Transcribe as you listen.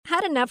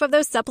Had enough of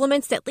those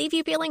supplements that leave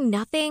you feeling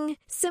nothing?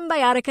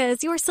 Symbiotica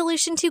is your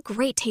solution to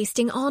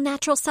great-tasting,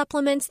 all-natural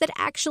supplements that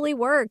actually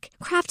work.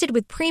 Crafted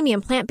with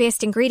premium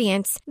plant-based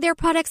ingredients, their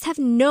products have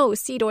no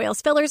seed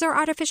oils, fillers, or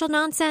artificial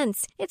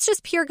nonsense. It's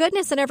just pure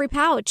goodness in every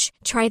pouch.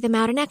 Try them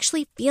out and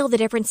actually feel the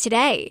difference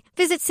today.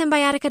 Visit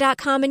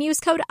Symbiotica.com and use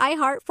code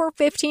IHEART for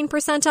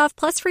 15% off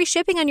plus free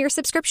shipping on your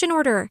subscription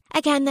order.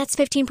 Again, that's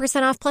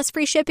 15% off plus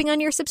free shipping on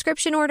your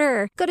subscription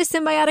order. Go to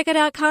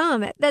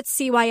Symbiotica.com. That's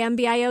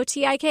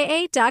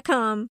CYMBIOTIKA.com.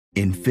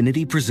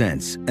 Infinity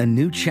presents a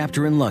new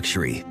chapter in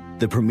luxury.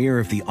 The premiere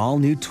of the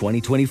all-new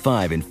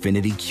 2025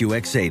 Infinity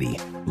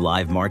QX80.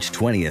 Live March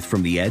 20th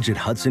from the Edge at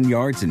Hudson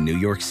Yards in New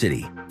York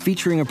City.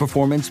 Featuring a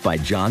performance by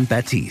John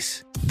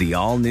Batiste. The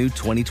all-new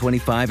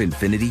 2025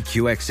 Infinity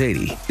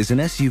QX80 is an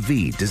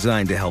SUV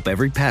designed to help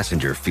every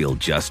passenger feel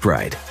just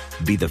right.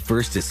 Be the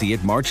first to see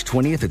it March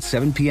 20th at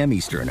 7 p.m.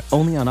 Eastern,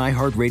 only on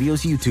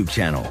iHeartRadio's YouTube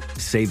channel.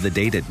 Save the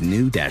date at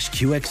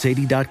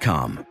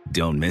new-QX80.com.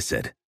 Don't miss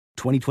it.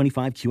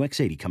 2025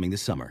 QX80 coming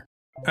this summer.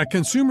 At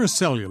Consumer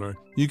Cellular,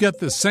 you get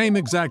the same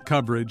exact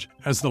coverage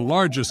as the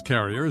largest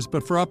carriers,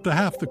 but for up to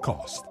half the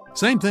cost.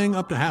 Same thing,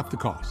 up to half the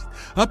cost.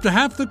 Up to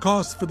half the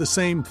cost for the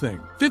same thing.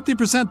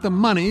 50% the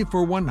money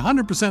for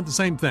 100% the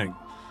same thing.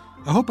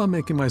 I hope I'm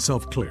making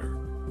myself clear.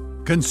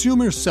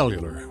 Consumer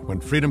Cellular.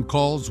 When freedom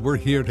calls, we're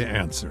here to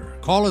answer.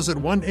 Call us at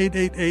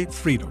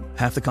 1-888-FREEDOM.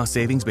 Half the cost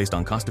savings based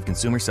on cost of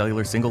Consumer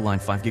Cellular single-line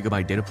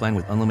 5GB data plan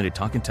with unlimited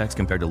talk and text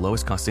compared to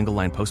lowest cost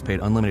single-line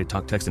postpaid unlimited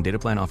talk, text, and data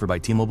plan offered by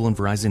T-Mobile and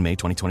Verizon May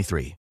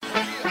 2023.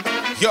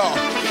 Yo,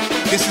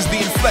 this is the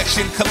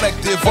Inflection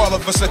Collective. All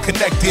of us are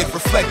connected,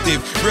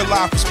 reflective, real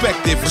life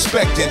perspective,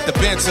 respected. The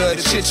banter,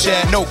 the chit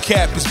chat, no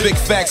cap, it's big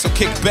facts, so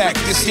kick back.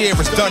 This here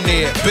is done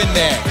there, been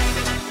there.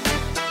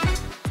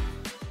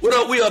 What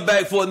up? We are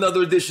back for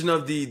another edition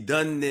of the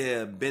Done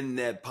There, Been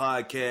There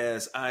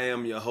podcast. I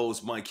am your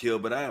host, Mike Hill,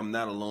 but I am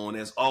not alone.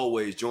 As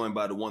always, joined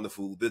by the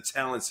wonderful, the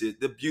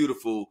talented, the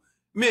beautiful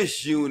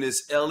Miss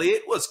Eunice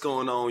Elliott. What's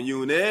going on,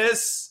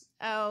 Eunice?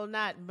 Oh,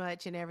 not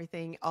much and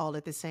everything all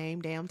at the same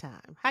damn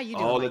time. How you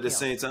doing, All Mike at the Hill?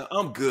 same time.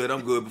 I'm good.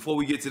 Before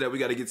we get to that, we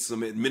got to get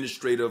some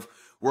administrative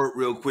work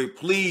real quick.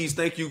 Please,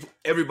 thank you,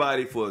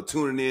 everybody, for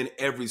tuning in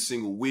every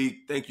single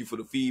week. Thank you for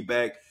the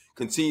feedback.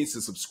 Continue to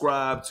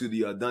subscribe to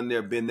the Done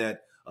There, Been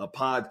That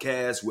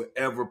podcast,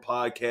 wherever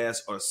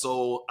podcasts are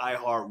sold,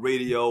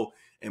 iHeartRadio,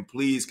 and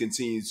please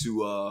continue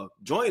to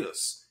join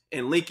us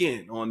and link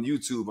in on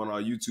YouTube, on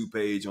our YouTube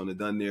page, on the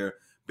Done There,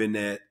 Been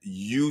That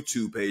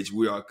YouTube page.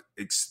 We are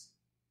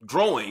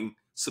growing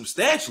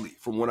substantially,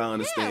 from what I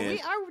understand. Yeah,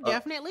 we are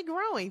definitely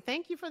growing.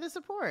 Thank you for the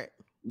support.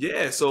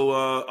 Yeah, so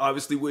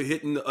obviously we're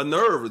hitting a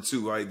nerve or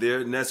two right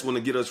there, and that's going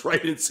to get us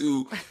right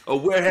into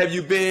where have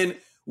you been?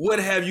 What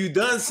have you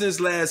done since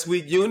last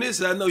week,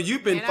 Eunice? I know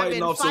you've been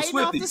fighting off some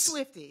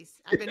Swifties.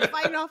 I've been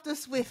fighting off the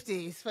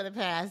Swifties for the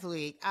past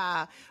week.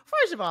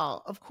 First of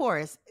all, of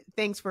course,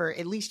 thanks for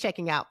at least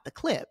checking out the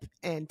clip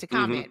and to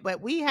comment. Mm-hmm.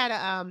 But we had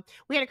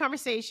a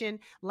conversation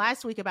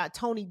last week about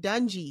Tony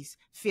Dungy's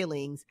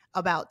feelings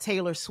about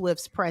Taylor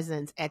Swift's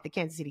presence at the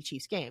Kansas City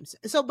Chiefs games.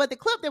 But the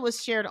clip that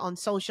was shared on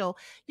social,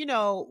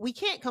 we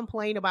can't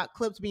complain about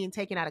clips being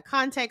taken out of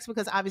context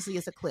because obviously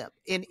it's a clip.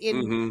 And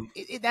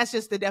that's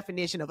just the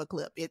definition of a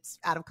clip. It's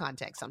out of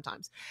context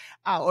sometimes,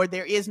 or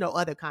there is no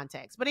other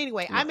context. But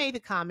anyway, I made the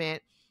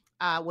comment.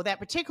 That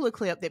particular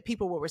clip that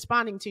people were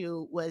responding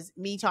to was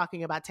me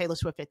talking about Taylor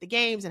Swift at the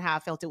games and how I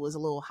felt it was a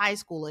little high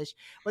schoolish.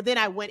 But then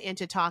I went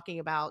into talking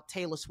about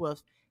Taylor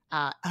Swift,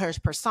 her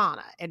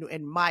persona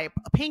and my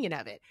opinion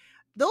of it.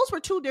 Those were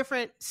two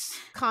different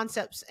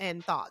concepts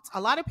and thoughts. A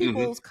lot of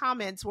people's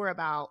comments were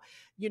about,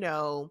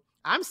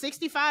 I'm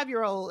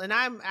 65-year-old and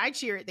I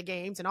cheer at the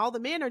games and all the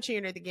men are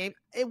cheering at the game.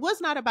 It was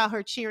not about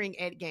her cheering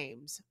at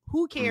games.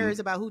 Who cares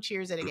about who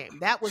cheers at a game?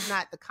 That was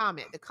not the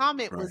comment. The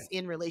comment was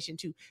in relation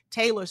to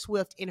Taylor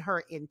Swift in her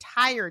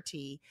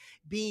entirety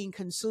being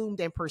consumed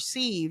and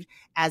perceived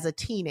as a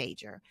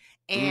teenager.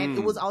 And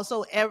it was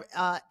also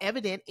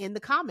evident in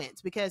the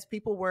comments because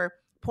people were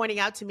pointing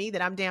out to me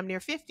that I'm damn near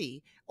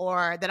 50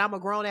 or that I'm a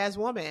grown ass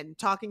woman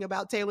talking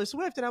about Taylor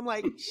Swift. And I'm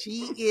like,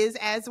 she is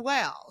as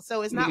well.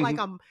 So it's not like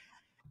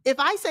if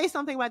I say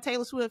something about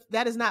Taylor Swift,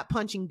 that is not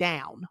punching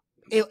down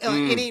in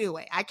any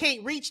way. I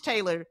can't reach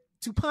Taylor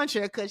to punch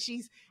her because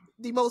she's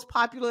the most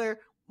popular,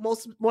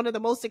 one of the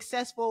most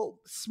successful,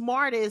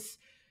 smartest,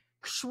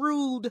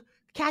 shrewd,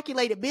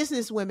 calculated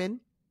businesswomen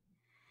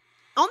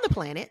on the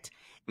planet.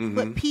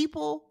 But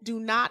people do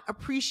not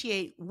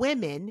appreciate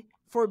women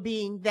for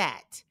being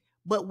that.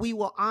 But we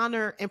will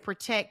honor and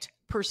protect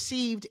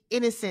perceived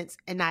innocence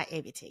and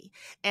naivety.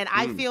 And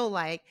I feel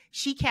like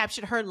she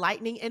captured her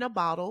lightning in a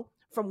bottle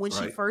from when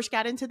she first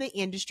got into the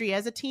industry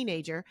as a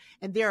teenager.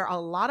 And there are a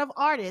lot of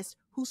artists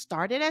who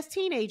started as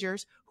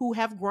teenagers who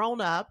have grown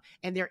up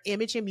and their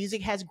image and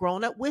music has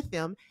grown up with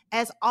them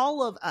as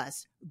all of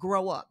us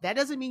grow up. That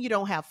doesn't mean you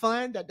don't have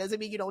fun. That doesn't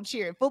mean you don't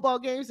cheer at football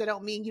games. That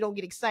don't mean you don't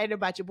get excited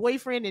about your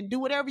boyfriend and do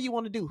whatever you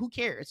want to do. Who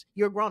cares?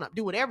 You're a grown up.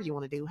 Do whatever you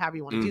want to do, however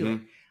you want to do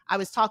it. I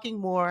was talking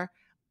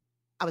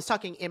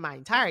in my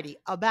entirety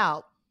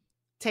about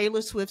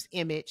Taylor Swift's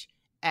image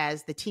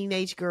as the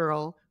teenage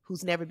girl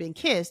who's never been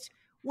kissed,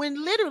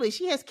 when literally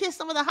she has kissed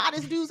some of the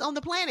hottest dudes on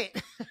the planet.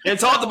 And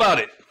talked about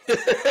it. In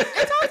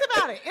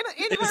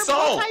her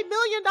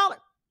multi-million-dollar.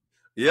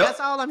 Yeah, that's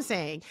all I'm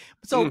saying.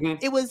 So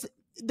it was,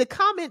 the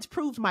comments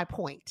proved my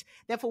point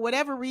that for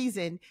whatever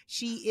reason,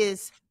 she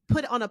is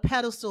put on a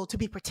pedestal to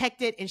be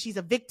protected and she's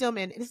a victim.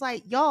 And it's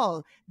like,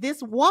 y'all,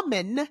 this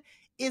woman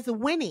is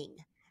winning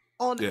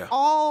on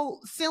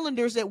all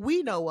cylinders that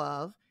we know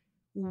of.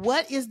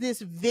 What is this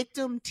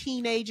victim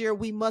teenager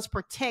we must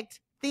protect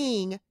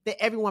thing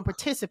that everyone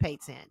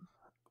participates in?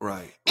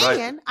 Right.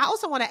 And I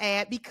also want to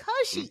add,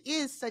 because she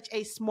is such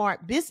a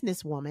smart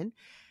businesswoman,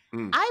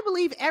 I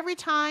believe every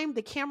time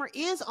the camera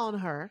is on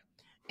her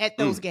at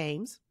those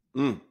games,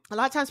 a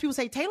lot of times people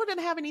say Taylor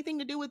didn't have anything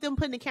to do with them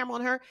putting the camera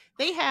on her.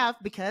 They have,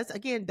 because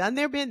again, done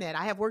their been that.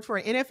 I have worked for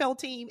an NFL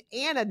team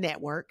and a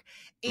network,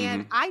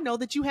 and I know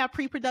that you have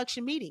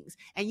pre-production meetings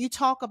and you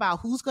talk about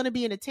who's going to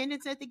be in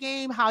attendance at the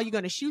game, how you're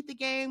going to shoot the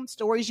game,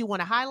 stories you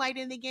want to highlight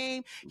in the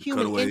game,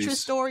 human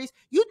interest stories.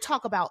 You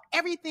talk about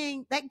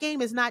everything. That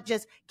game is not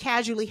just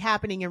casually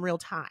happening in real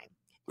time.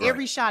 Right.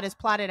 Every shot is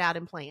plotted out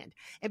and planned.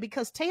 And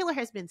because Taylor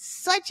has been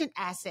such an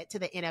asset to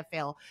the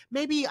NFL,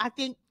 maybe I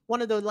think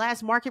one of the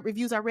last market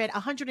reviews I read,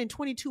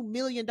 $122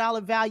 million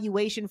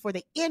valuation for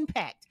the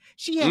impact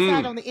she has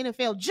had on the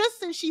NFL just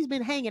since she's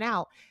been hanging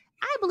out.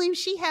 I believe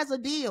she has a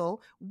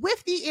deal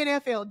with the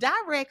NFL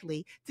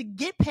directly to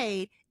get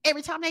paid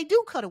every time they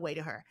do cut away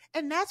to her.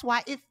 And that's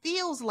why it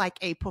feels like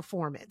a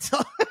performance.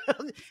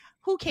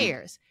 Who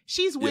cares?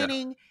 She's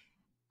winning. Yeah.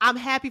 I'm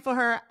happy for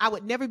her. I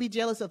would never be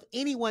jealous of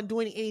anyone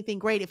doing anything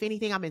great. If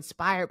anything, I'm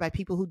inspired by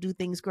people who do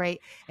things great.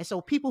 And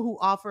so people who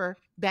offer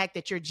back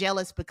that you're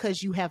jealous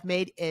because you have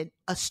made an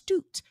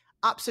astute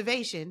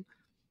observation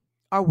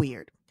are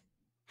weird.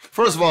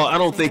 First of all, I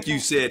don't think you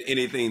said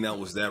anything that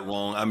was that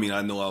wrong. I mean,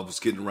 I know I was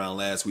kidding around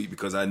last week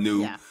because I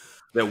knew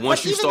that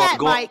once you start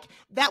going, Mike,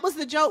 that was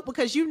the joke,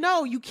 because you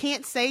know you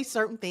can't say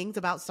certain things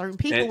about certain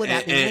people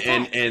without being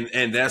attacked.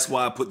 And that's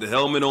why I put the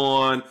helmet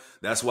on.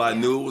 That's why I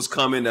knew it was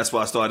coming. That's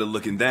why I started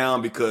looking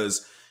down,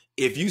 because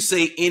if you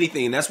say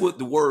anything, that's what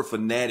the word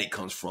fanatic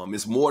comes from.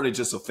 It's more than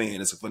just a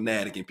fan. It's a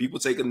fanatic. And people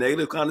take a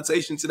negative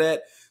connotation to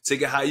that.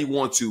 Take it how you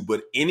want to.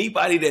 But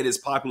anybody that is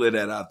popular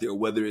that out there,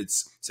 whether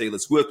it's Taylor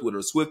Swift with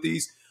her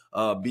Swifties,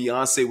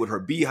 Beyonce with her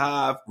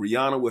Beehive,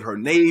 Rihanna with her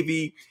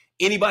Navy,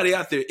 anybody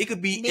out there, it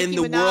could be Nicki in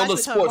the Minaj world of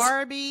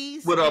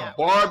sports. With her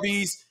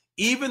Barbies,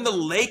 even the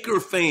Laker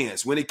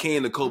fans, when it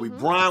came to Kobe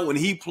Bryant, when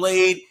he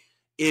played,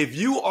 if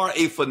you are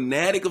a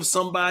fanatic of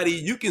somebody,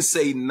 you can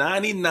say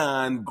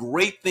 99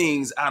 great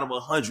things out of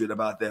 100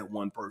 about that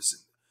one person.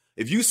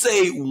 If you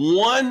say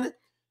one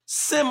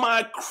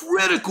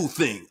semi-critical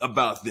thing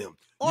about them,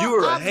 or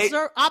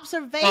you're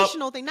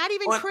observational thing, not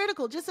even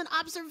critical, just an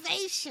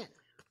observation.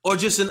 Or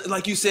just,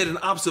 like you said, an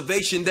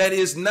observation that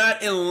is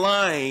not in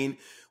line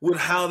with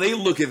how they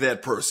look at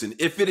that person.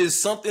 If it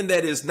is something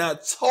that is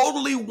not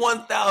totally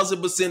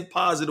 1,000%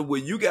 positive,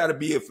 where you got to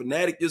be a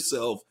fanatic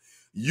yourself,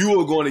 you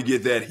are going to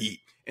get that heat.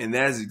 And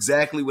that's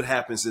exactly what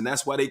happens. And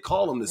that's why they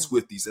call them the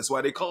Swifties. That's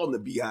why they call them the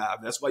Beehive.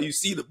 That's why you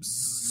see the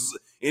bzzz.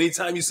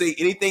 Anytime you say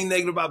anything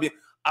negative about me,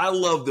 I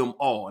love them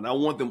all and I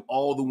want them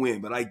all to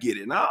win, but I get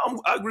it. And I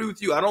agree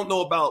with you. I don't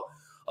know about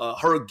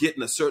her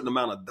getting a certain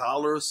amount of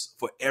dollars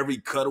for every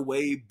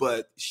cutaway,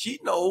 but she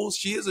knows.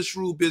 She is a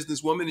shrewd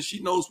businesswoman and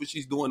she knows what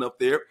she's doing up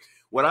there.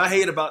 What I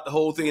hate about the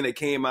whole thing that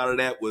came out of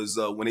that was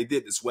when they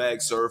did the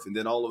swag surf, and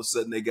then all of a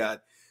sudden they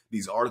got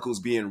these articles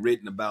being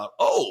written about,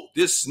 oh,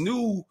 this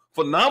new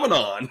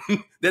phenomenon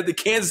that the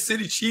Kansas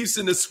City Chiefs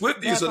and the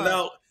Swifties are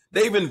now,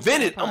 they've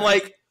invented. I'm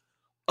like,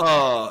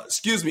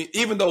 excuse me,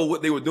 even though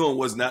what they were doing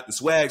was not the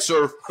swag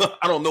surf,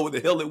 I don't know what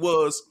the hell it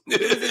was.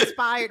 It was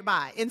inspired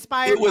by.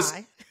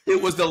 It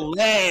was the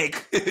lag.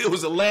 It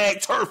was a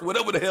lag turf,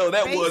 whatever the hell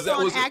that was. That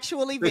was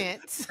actual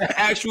events.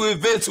 Actual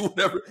events or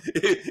whatever.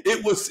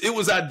 It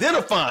was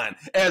identifying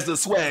as the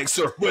swag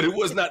surf, but it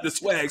was not the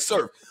swag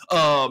surf.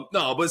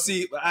 No, but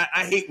see,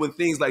 I hate when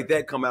things like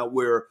that come out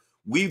where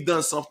we've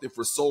done something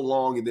for so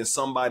long and then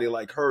somebody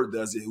like her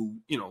does it who,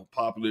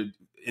 popular,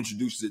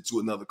 introduces it to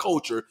another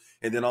culture,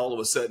 and then all of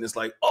a sudden it's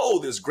like, oh,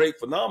 this great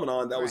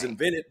phenomenon that was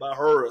invented by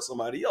her or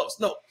somebody else.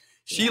 No,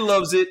 she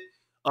loves it.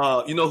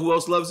 You know who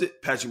else loves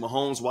it? Patrick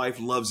Mahomes' wife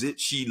loves it.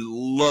 She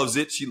loves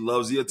it. She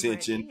loves the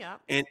attention.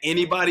 And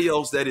anybody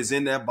else that is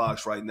in that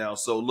box right now.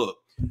 So look,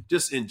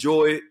 just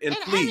enjoy it and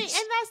please.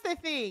 And that's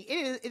the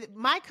thing.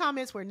 My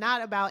comments were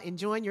not about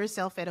enjoying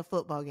yourself at a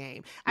football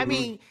game. I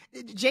mean,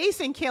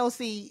 Jason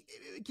Kelsey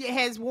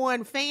has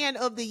won Fan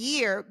of the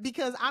Year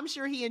because I'm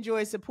sure he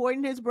enjoys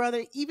supporting his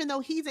brother, even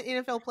though he's an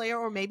NFL player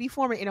or maybe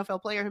former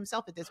NFL player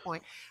himself at this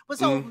point. But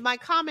so my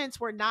comments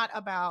were not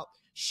about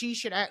she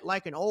should act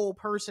like an old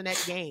person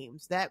at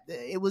games. That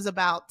it was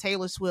about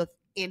Taylor Swift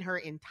in her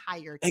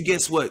entire. And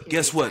guess what?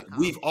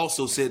 We've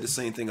also said the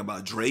same thing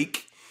about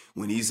Drake.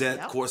 When he's at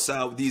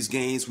courtside with these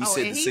games, we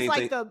said the same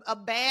thing. He's like a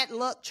bad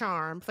luck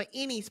charm for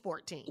any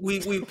sport team. We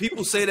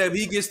people say that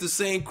he gets the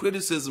same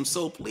criticism.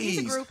 So please,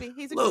 he's a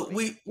groupie. Look,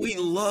 we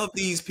love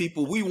these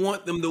people. We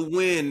want them to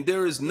win.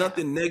 There is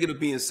nothing negative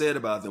being said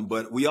about them,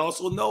 but we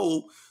also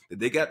know that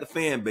they got the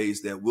fan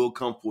base that will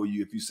come for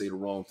you if you say the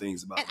wrong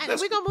things about them. And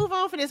we're going to move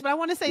on from this, but I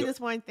want to say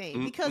this one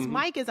thing. Because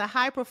Mike is a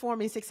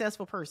high-performing,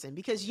 successful person,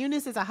 because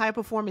Eunice is a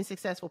high-performing,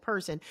 successful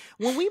person,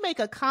 when we make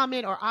a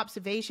comment or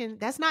observation,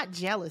 that's not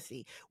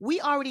jealousy. We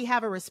already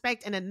have a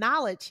respect and a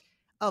knowledge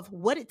of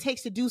what it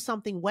takes to do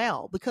something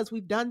well, because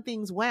we've done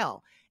things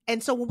well.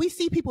 And so when we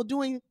see people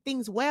doing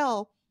things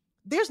well,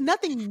 there's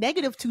nothing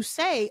negative to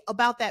say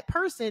about that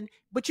person,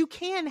 but you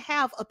can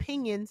have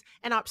opinions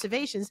and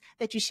observations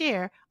that you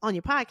share on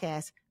your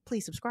podcast.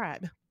 Please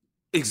subscribe.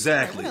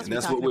 Exactly. And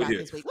that's what we're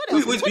here. Where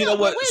you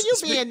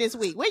been this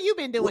week? What you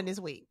been doing this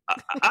week?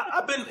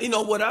 I've been,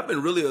 I've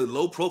been really a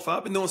low profile.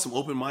 I've been doing some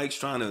open mics,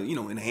 trying to,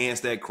 enhance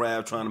that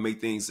craft, trying to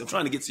make things, I'm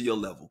trying to get to your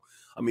level.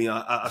 I mean,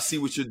 I see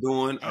what you're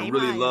doing. I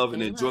really love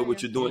and enjoy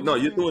what you're doing. No,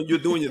 you're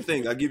doing your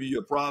thing. I give you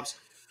your props.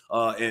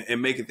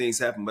 And making things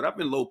happen. But I've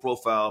been low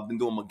profile. I've been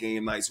doing my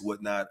game nights and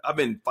whatnot. I've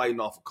been fighting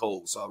off a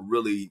cold, so I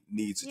really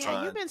need to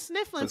try. You've been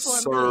sniffling for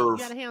a minute. You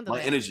gotta handle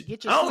my that. energy.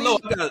 Get your I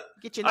don't sleep, know.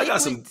 I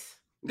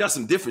got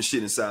some different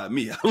shit inside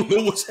me. I don't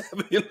know what's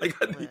happening.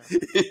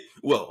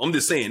 Well, I'm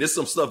just saying, there's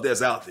some stuff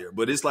that's out there,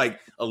 but it's like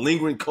a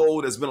lingering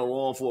cold that's been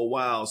around for a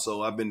while.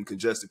 So I've been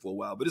congested for a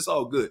while, but it's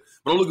all good.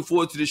 But I'm looking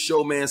forward to this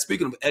show, man.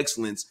 Speaking of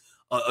excellence,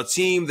 a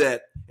team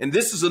that, and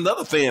this is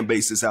another fan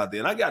base that's out there,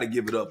 and I got to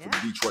give it up for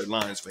the Detroit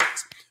Lions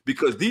fans,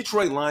 because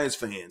Detroit Lions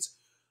fans,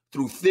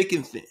 through thick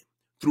and thin,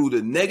 through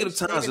the negative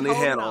times, and they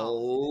had a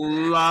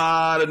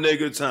lot of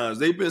negative times,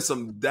 they've been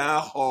some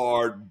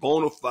diehard,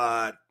 bona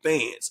fide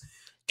fans.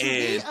 To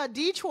be a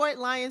Detroit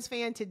Lions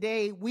fan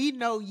today, we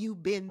know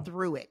you've been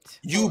through it.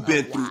 You've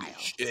been through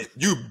shit.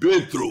 You've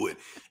been through it.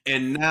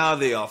 And now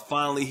they are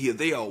finally here.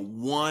 They are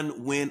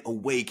 1 win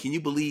away. Can you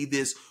believe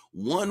this?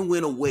 1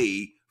 win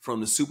away from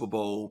the Super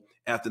Bowl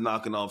after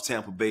knocking off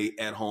Tampa Bay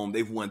at home.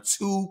 They've won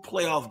 2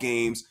 playoff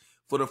games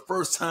for the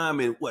first time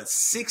in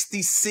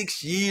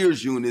 66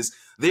 years, Eunice.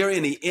 They're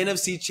in the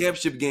NFC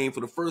Championship game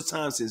for the first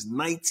time since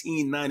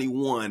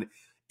 1991.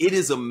 It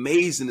is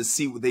amazing to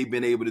see what they've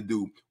been able to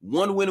do.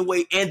 1 win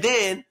away. And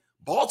then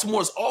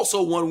Baltimore's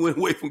also 1 win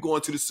away from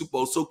going to the Super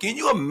Bowl. So can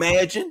you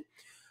imagine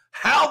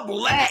how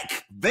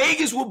black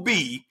Vegas will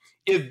be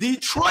if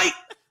Detroit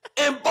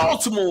and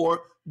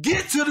Baltimore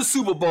get to the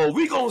Super Bowl?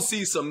 We're going to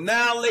see some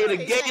now later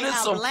Gators,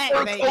 some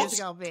fur coats. It's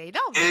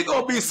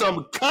going to be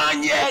some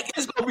cognac.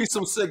 It's going to be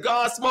some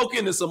cigar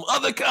smoking and some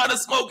other kind of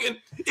smoking.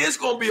 It's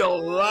going to be a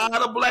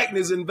lot of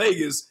blackness in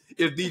Vegas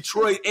if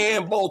Detroit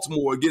and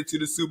Baltimore get to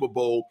the Super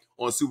Bowl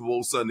on Super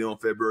Bowl Sunday on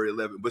February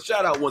 11th. But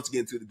shout out once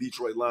again to the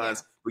Detroit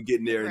Lions for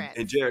getting there,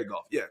 and Jared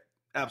Goff. Yeah,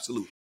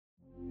 absolutely.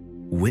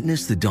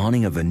 Witness the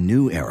dawning of a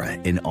new era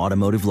in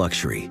automotive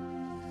luxury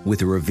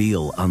with a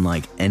reveal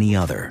unlike any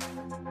other,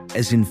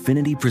 as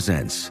Infiniti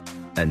presents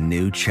a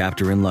new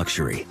chapter in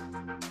luxury,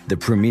 the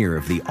premiere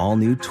of the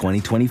all-new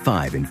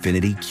 2025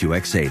 Infiniti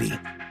QX80.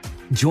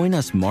 Join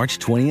us March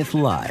 20th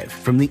live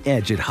from the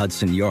Edge at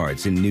Hudson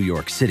Yards in New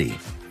York City,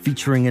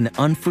 featuring an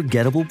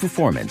unforgettable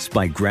performance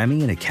by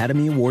Grammy and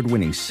Academy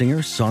Award-winning singer,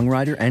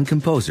 songwriter, and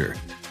composer,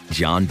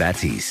 Jon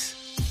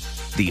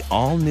Batiste. The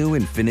all-new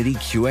Infiniti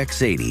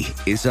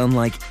QX80 is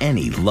unlike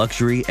any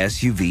luxury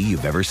SUV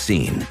you've ever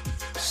seen.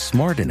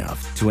 Smart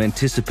enough to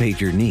anticipate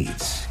your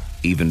needs,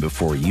 even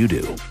before you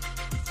do.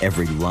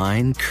 Every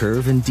line,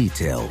 curve, and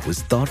detail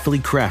was thoughtfully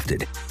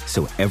crafted,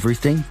 so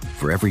everything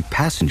for every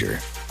passenger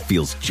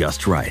feels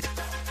just right.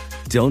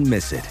 Don't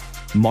miss it.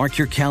 Mark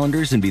your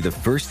calendars and be the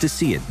first to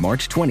see it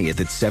March 20th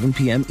at 7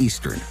 p.m.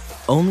 Eastern,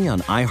 only on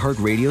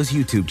iHeartRadio's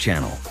YouTube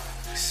channel.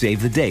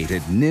 Save the date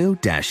at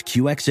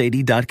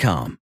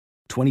new-QX80.com.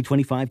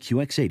 2025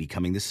 QX80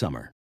 coming this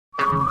summer.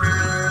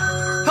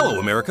 Hello,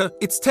 America.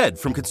 It's Ted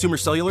from Consumer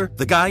Cellular,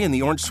 the guy in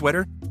the orange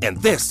sweater, and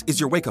this is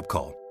your wake-up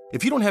call.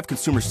 If you don't have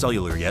Consumer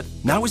Cellular yet,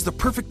 now is the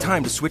perfect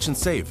time to switch and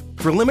save.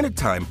 For a limited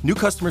time, new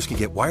customers can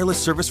get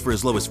wireless service for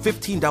as low as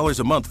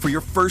 $15 a month for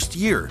your first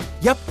year.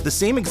 Yep, the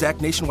same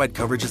exact nationwide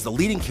coverage as the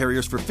leading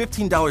carriers for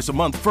 $15 a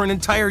month for an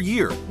entire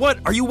year. What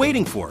are you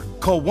waiting for?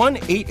 Call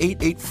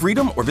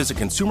 1-888-FREEDOM or visit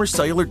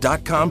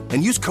consumercellular.com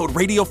and use code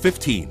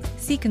RADIO15.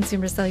 See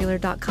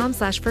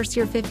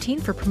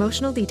consumercellular.com/firstyear15 for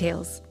promotional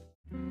details.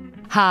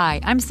 Hi,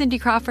 I'm Cindy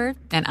Crawford,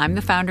 and I'm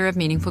the founder of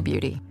Meaningful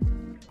Beauty.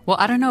 Well,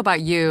 I don't know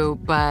about you,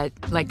 but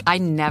I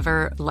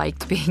never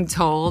liked being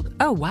told,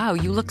 oh, wow,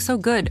 you look so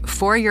good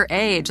for your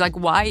age.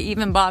 Why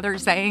even bother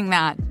saying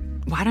that?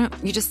 Why don't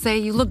you just say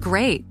you look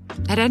great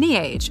at any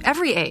age,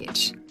 every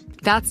age?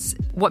 That's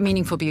what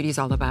Meaningful Beauty is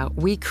all about.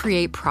 We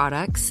create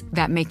products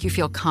that make you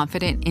feel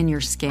confident in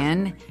your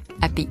skin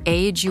at the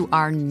age you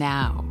are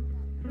now.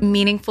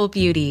 Meaningful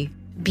Beauty.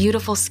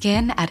 Beautiful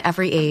skin at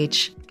every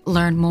age.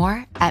 Learn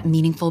more at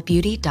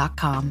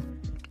meaningfulbeauty.com.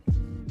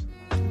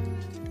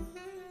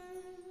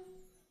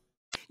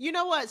 You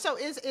know what? So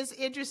it's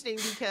interesting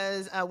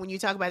because when you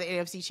talk about the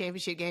NFC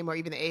Championship game or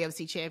even the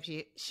AFC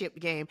Championship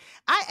game,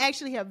 I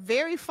actually have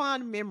very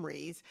fond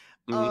memories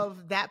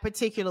of that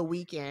particular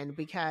weekend,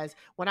 because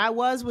when I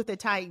was with the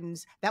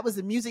Titans, that was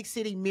the Music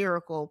City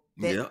Miracle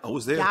that I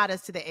was there. got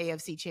us to the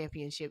AFC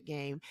Championship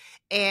game.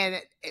 And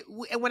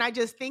when I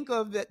just think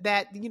of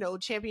that,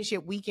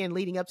 championship weekend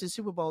leading up to the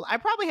Super Bowl, I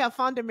probably have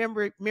fonder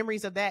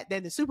memories of that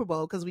than the Super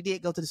Bowl, because we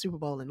did go to the Super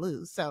Bowl and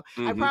lose. So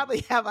I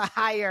probably have a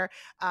higher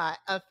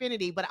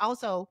affinity, but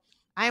also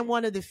I am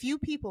one of the few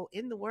people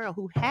in the world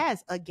who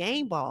has a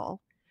game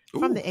ball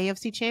from the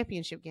AFC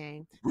Championship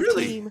game.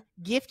 Really? The team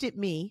gifted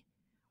me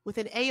with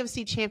an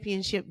AFC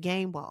Championship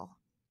game ball.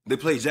 They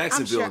played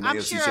Jacksonville in the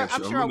AFC Championship.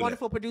 I'm sure our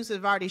wonderful producers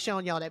have already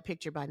shown y'all that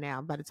picture by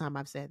now. By the time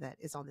I've said that,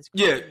 it's on the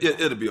screen. Yeah,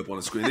 it'll be up on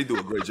the screen. They do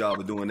a great job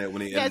of doing that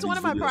when they edit it's one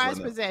of my these videos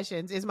prized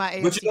possessions is my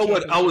AFC. But you know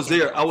what? I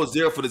was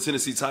there for the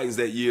Tennessee Titans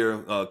that year,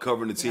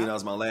 covering the team. That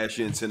was my last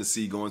year in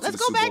Tennessee, going to the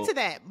Super Bowl. Let's go back to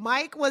that.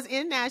 Mike was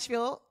in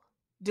Nashville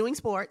doing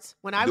sports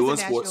when I was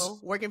in Nashville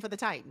working for the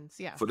Titans.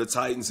 Yeah. For the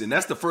Titans. And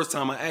that's the first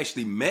time I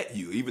actually met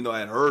you, even though I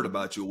had heard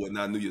about you or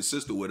whatnot, I knew your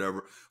sister or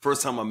whatever.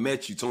 First time I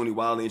met you, Tony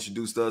Wiley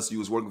introduced us. You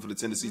was working for the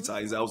Tennessee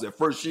Titans. I was that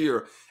first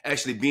year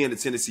actually being the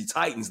Tennessee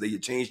Titans. They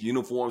had changed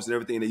uniforms and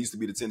everything. They used to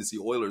be the Tennessee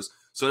Oilers.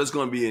 So that's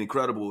going to be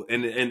incredible.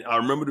 And I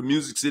remember the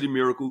Music City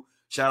Miracle.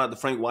 Shout out to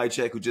Frank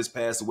Wycheck, who just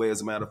passed away,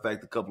 as a matter of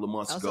fact, a couple of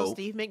months ago. Also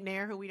Steve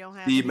McNair, who we don't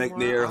have Steve anymore.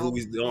 McNair, who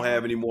we don't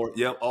have anymore.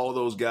 Yep, all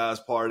those guys,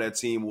 part of that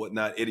team,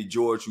 whatnot. Eddie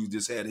George, who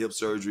just had hip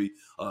surgery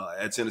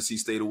at Tennessee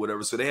State or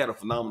whatever. So they had a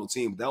phenomenal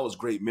team. That was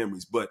great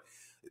memories. But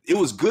it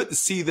was good to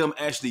see them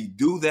actually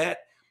do that.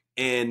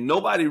 And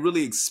nobody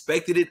really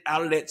expected it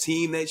out of that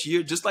team that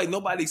year, just like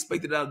nobody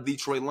expected it out of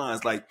Detroit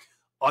Lions. Like,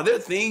 are there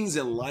things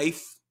in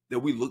life that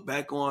we look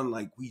back on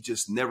like we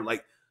just never,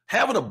 like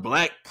having a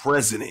black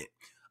president?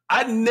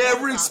 I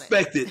never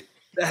expected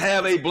to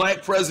have a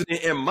black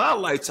president in my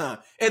lifetime.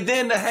 And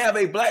then to have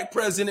a black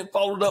president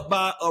followed up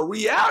by a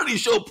reality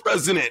show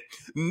president.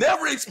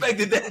 Never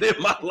expected that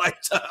in my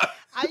lifetime.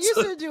 I used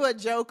to do a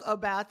joke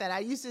about that. I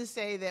used to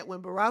say that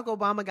when Barack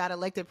Obama got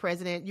elected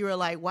president, you were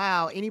like,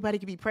 wow, anybody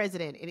could be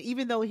president. And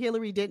even though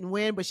Hillary didn't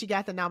win, but she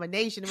got the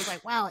nomination, it was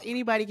like, wow,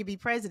 anybody could be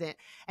president.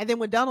 And then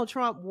when Donald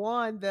Trump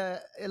won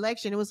the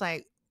election, it was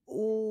like,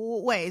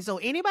 wait, so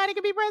anybody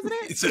could be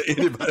president? So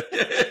anybody.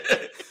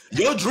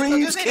 Your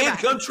dreams can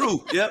come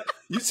true. Yep.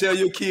 You tell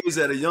your kids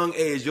at a young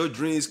age, your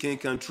dreams can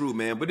come true,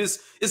 man. But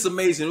it's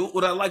amazing.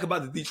 What I like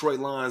about the Detroit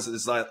Lions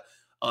is like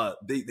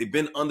they've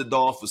been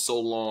underdog for so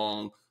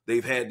long.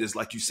 They've had this,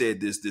 like you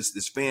said,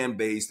 this fan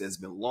base that's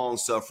been long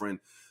suffering.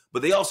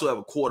 But they also have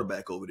a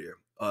quarterback over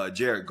there,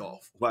 Jared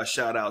Goff, who I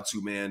shout out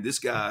to, man. This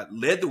guy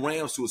led the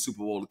Rams to a Super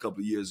Bowl a couple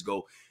of years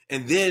ago,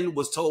 and then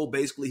was told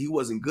basically he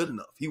wasn't good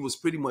enough. He was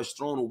pretty much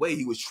thrown away.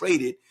 He was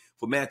traded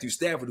for Matthew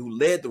Stafford, who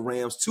led the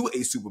Rams to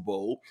a Super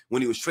Bowl.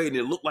 When he was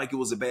traded, it looked like it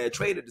was a bad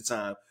trade at the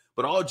time.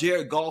 But all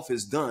Jared Goff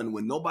has done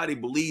when nobody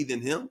believed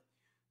in him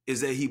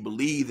is that he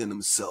believed in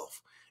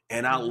himself.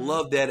 And I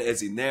love that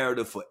as a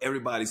narrative for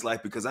everybody's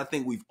life, because I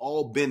think we've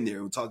all been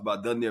there. We talk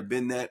about done there,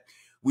 been that.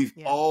 We've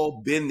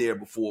all been there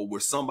before where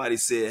somebody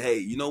said, hey,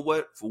 you know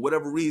what? For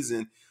whatever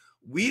reason,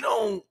 we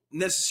don't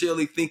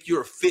necessarily think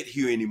you're a fit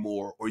here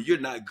anymore, or you're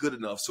not good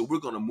enough, so we're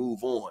going to move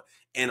on.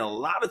 And a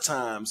lot of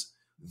times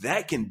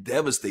that can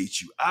devastate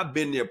you. I've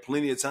been there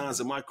plenty of times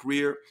in my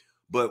career,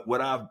 but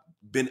what I've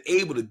been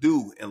able to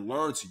do and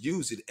learn to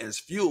use it as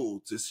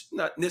fuel to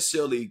not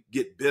necessarily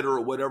get bitter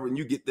or whatever, and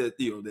you get that,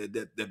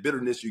 that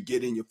bitterness you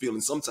get in your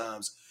feelings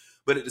sometimes,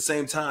 but at the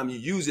same time, you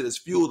use it as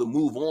fuel to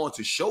move on,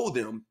 to show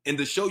them and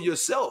to show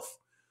yourself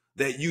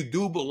that you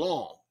do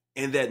belong,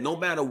 and that no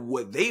matter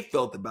what they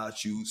felt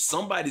about you,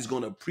 somebody's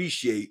going to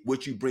appreciate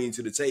what you bring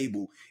to the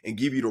table and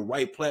give you the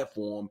right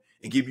platform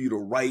and give you the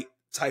right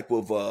type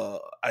of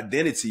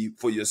identity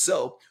for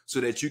yourself so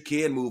that you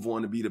can move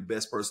on to be the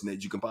best person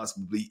that you can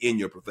possibly be in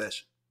your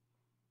profession.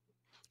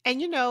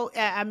 And,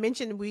 I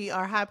mentioned we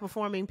are high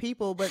performing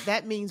people, but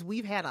that means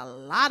we've had a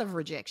lot of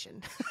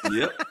rejection.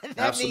 Yep, that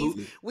absolutely.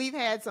 means we've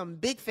had some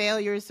big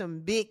failures, some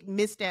big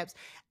missteps.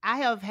 I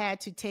have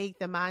had to take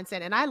the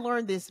mindset, and I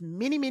learned this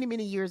many, many,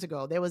 many years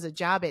ago. There was a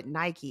job at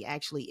Nike,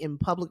 actually, in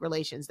public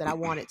relations that I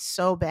wanted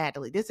so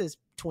badly. This is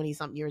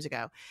 20-something years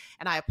ago.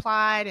 And I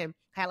applied and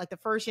had like the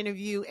first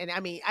interview. And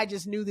I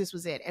just knew this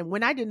was it. And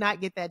when I did not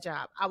get that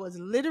job, I was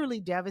literally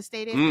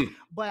devastated.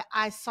 But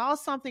I saw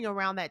something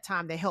around that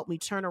time that helped me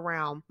turn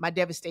around my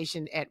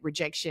devastation at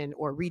rejection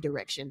or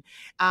redirection.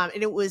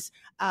 And it was,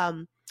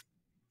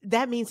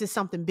 that means there's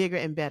something bigger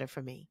and better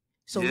for me.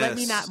 So let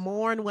me not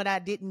mourn what I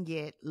didn't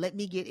get. Let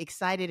me get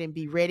excited and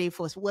be ready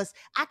for what's,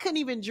 I couldn't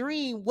even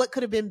dream what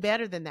could have been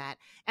better than that.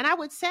 And I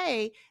would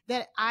say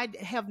that I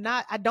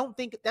don't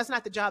think that's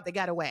not the job that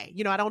got away.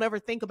 I don't ever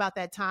think about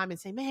that time and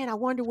say, man, I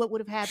wonder what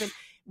would have happened.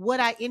 What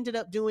I ended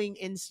up doing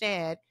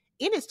instead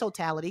in its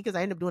totality, because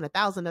I ended up doing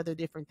 1,000 other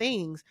different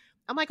things.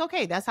 I'm like,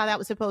 okay, that's how that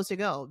was supposed to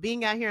go.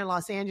 Being out here in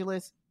Los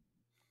Angeles,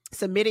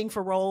 submitting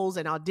for roles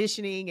and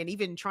auditioning and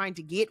even trying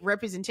to get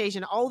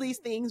representation, all these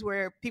things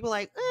where people are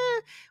like,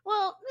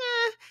 well,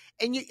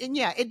 and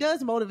yeah, it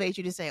does motivate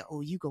you to say,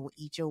 oh, you gonna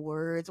eat your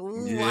words.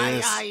 Ooh,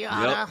 Yes.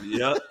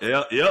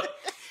 Yep.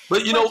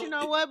 But you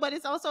know what? But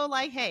it's also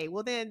like, hey,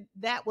 well, then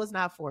that was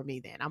not for me.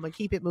 Then I'm gonna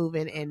keep it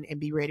moving and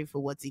be ready for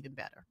what's even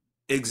better.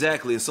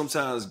 Exactly. And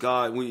sometimes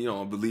God,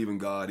 I believe in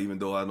God, even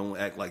though I don't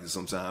act like it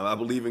sometimes. I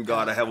believe in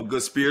God. I have a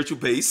good spiritual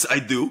base. I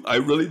do. I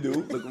really do.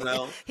 Look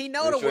around. He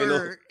know the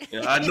word.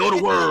 I know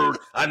the word.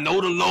 I know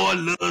the Lord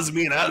loves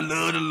me and I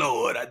love the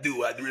Lord. I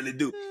do. I really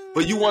do.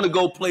 But you want to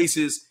go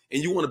places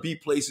and you want to be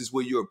places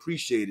where you're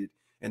appreciated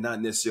and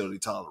not necessarily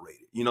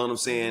tolerated. You know what I'm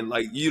saying?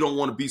 Like, you don't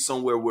want to be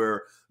somewhere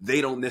where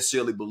they don't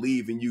necessarily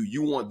believe in you.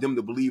 You want them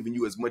to believe in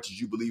you as much as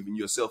you believe in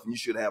yourself, and you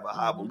should have a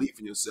high belief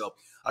in yourself.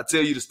 I'll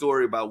tell you the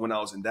story about when I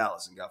was in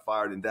Dallas and got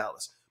fired in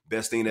Dallas.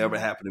 Best thing that ever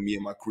happened to me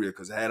in my career,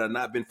 because had I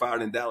not been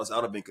fired in Dallas, I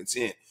would have been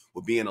content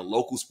with being a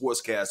local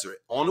sportscaster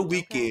on the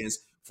weekends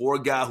for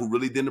a guy who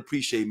really didn't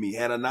appreciate me.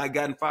 Had I not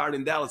gotten fired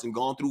in Dallas and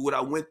gone through what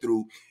I went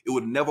through, it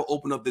would never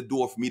open up the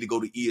door for me to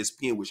go to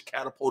ESPN, which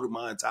catapulted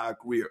my entire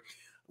career.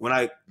 When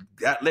I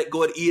got let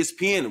go at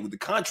ESPN with the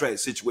contract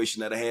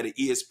situation that I had at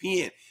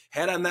ESPN,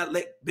 had I not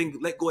been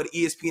let go at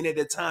ESPN at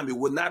that time, it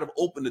would not have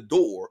opened the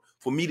door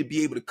for me to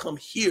be able to come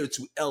here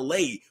to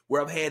LA,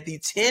 where I've had the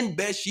 10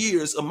 best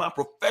years of my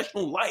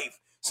professional life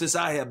since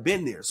I have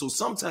been there. So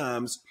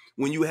sometimes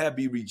when you have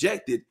been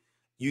rejected,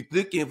 you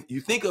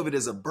think of it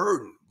as a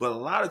burden. But a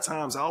lot of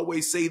times, I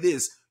always say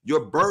this,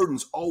 your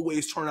burdens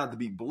always turn out to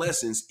be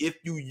blessings if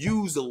you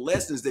use the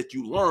lessons that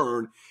you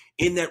learn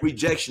in that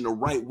rejection the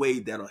right way.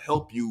 That'll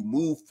help you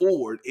move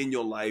forward in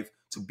your life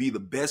to be the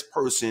best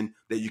person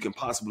that you can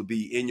possibly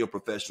be in your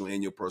professional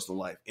and your personal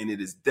life. And it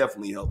has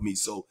definitely helped me.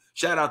 So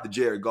shout out to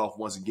Jared Goff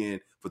once again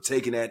for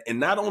taking that. And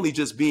not only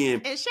just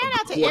being... And shout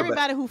out to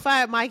everybody who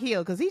fired Mike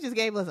Hill, because he just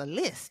gave us a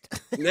list.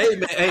 Hey,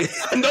 man. Hey,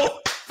 no,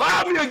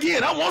 fire me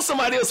again. I want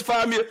somebody else to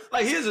fire me.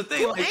 Like, here's the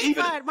thing. Who ain't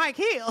fired Mike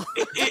Hill?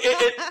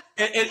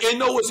 And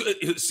no,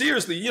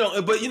 seriously,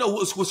 but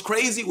what's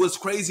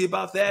crazy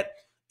about that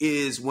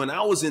is when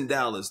I was in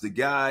Dallas, the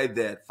guy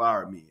that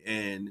fired me,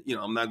 and,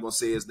 I'm not going to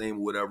say his name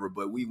or whatever,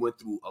 but we went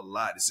through a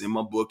lot. It's in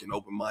my book, An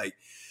Open Mic.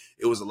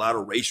 It was a lot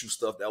of racial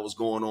stuff that was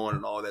going on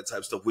and all that type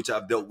of stuff, which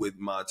I've dealt with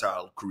my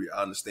entire career.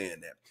 I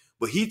understand that.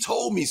 But he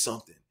told me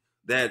something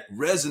that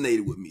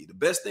resonated with me. The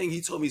best thing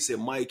he told me, he said,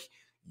 Mike,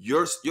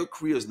 your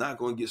career is not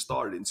going to get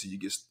started until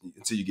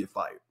you get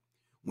fired.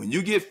 When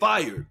you get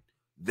fired,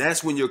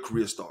 that's when your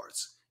career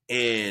starts.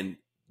 And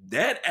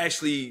that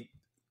actually,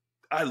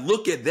 I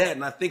look at that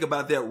and I think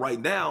about that right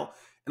now,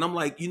 and I'm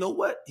like, you know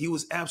what? He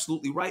was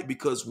absolutely right,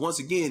 because once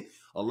again,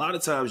 a lot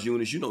of times,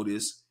 Eunice, you know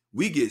this,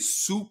 we get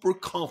super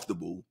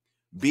comfortable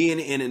being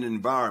in an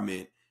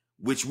environment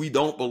which we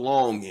don't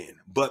belong in.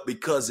 But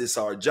because it's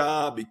our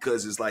job,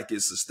 because it's like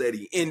it's a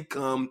steady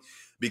income,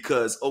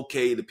 because,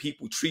 okay, the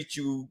people treat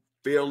you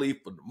fairly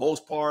for the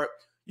most part,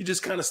 you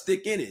just kind of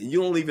stick in it, and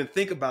you don't even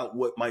think about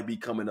what might be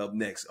coming up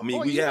next. I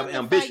mean, we have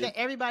ambition. Fact that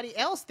everybody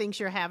else thinks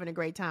you're having a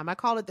great time. I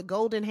call it the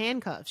golden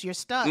handcuffs. You're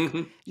stuck.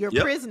 You're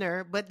a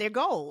prisoner, but they're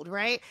gold,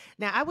 right?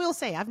 Now, I will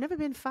say, I've never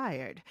been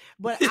fired,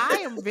 but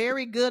I am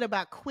very good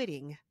about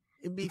quitting.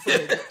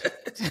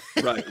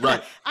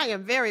 Right. I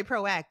am very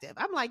proactive.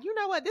 I'm like, you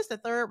know what? This is the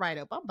third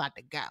write-up. I'm about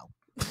to go.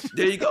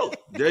 There you go.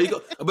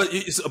 But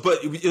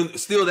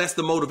still, that's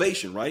the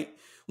motivation, right?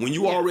 When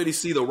you already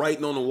see the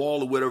writing on the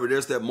wall or whatever,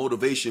 there's that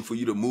motivation for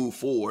you to move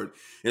forward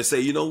and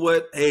say, you know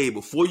what? Hey,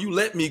 before you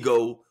let me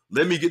go,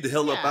 let me get the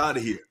hell up out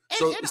of here.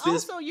 And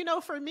also,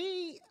 for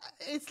me,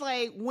 it's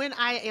like when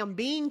I am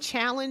being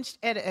challenged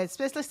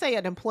let's say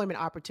an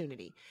employment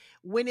opportunity,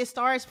 when it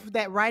starts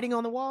that writing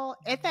on the wall,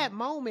 at that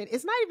moment,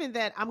 it's not even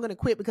that I'm going to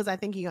quit because I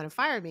think you're going to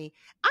fire me.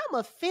 I'm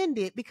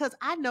offended because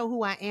I know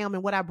who I am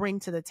and what I bring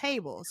to the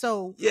table.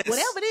 So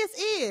whatever this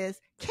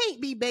is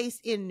can't be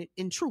based in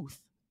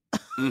truth.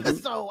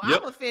 So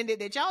I'm offended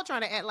that y'all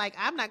trying to act like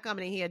I'm not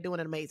coming in here doing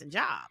an amazing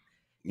job.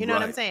 You know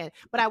what I'm saying?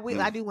 But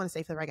I do want to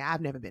say for the record,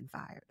 I've never been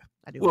fired.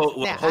 I do. Well,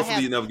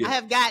 hopefully you never get. I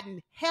have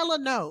gotten hella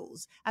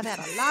no's. I've had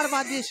a lot of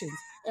auditions,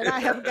 and I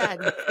have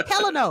gotten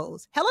hella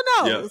no's.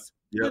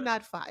 You're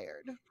not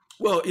fired.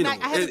 Well,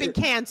 I haven't been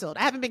canceled.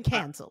 I haven't been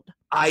canceled.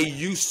 I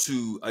used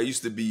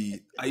to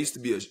be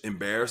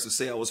embarrassed to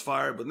say I was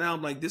fired, but now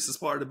I'm like, this is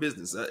part of the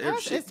business.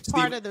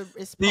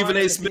 Stephen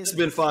A. Smith's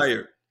been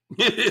fired.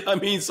 I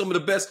mean, some of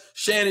the best,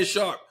 Shannon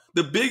Sharp,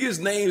 the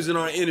biggest names in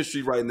our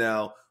industry right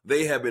now,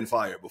 they have been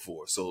fired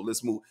before. So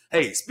let's move.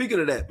 Hey, speaking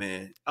of that,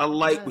 man, I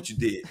like what you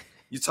did.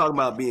 You're talking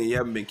about you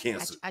haven't been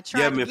canceled. I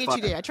tried to get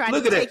you there. I tried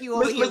to take you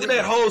over here. Look at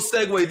that whole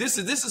segue. This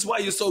is why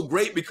you're so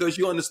great, because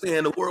you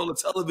understand the world of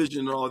television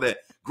and all that.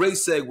 Great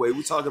segue.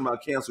 We're talking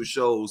about canceled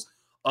shows.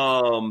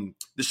 The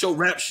show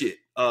Rap Shit,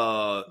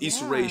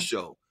 Issa Rae's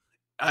show.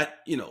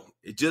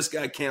 It just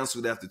got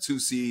canceled after 2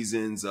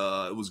 seasons.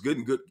 It was good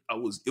and good.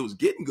 It was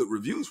getting good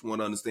reviews from what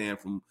I understand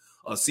from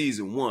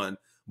season 1.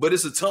 But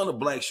it's a ton of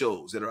black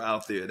shows that are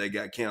out there that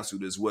got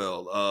canceled as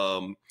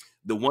well.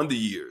 The Wonder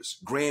Years,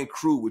 Grand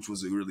Crew, which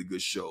was a really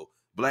good show.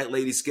 Black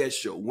Lady Sketch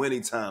Show,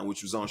 Winning Time,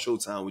 which was on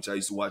Showtime, which I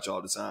used to watch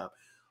all the time.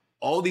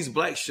 all these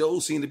black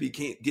shows seem to be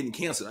getting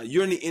canceled. Now,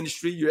 you're in the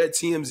industry, you're at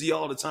TMZ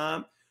all the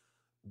time.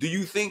 Do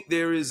you think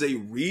there is a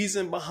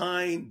reason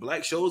behind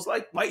black shows?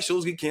 Like white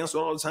shows get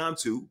canceled all the time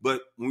too.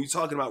 But when you're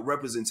talking about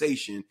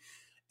representation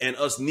and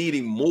us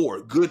needing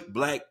more good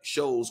black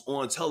shows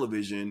on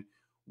television,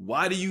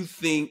 why do you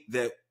think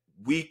that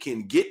we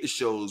can get the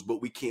shows,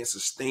 but we can't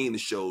sustain the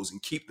shows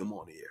and keep them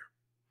on the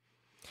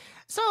air?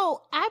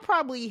 So I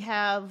probably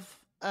have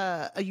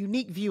a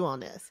unique view on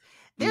this.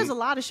 There's a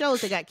lot of shows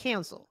that got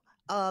canceled.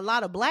 A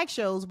lot of black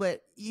shows,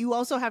 but you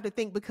also have to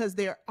think, because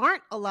there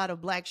aren't a lot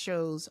of black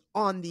shows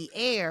on the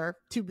air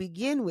to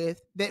begin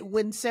with, that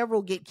when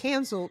several get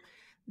canceled,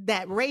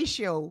 that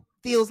ratio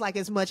feels like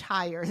it's much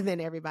higher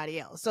than everybody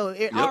else. So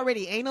it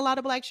already ain't a lot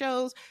of black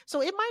shows.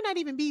 So it might not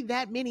even be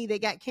that many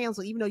that got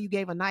canceled, even though you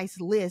gave a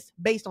nice list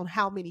based on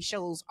how many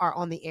shows are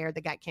on the air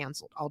that got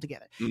canceled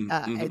altogether,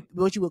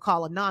 what you would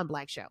call a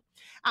non-black show.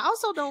 I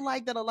also don't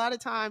like that a lot of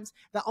times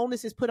the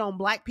onus is put on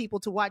black people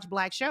to watch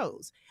black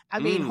shows. I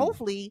mean,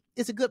 hopefully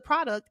it's a good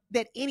product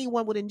that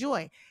anyone would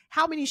enjoy.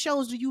 How many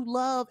shows do you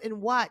love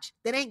and watch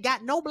that ain't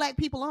got no black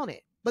people on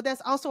it? But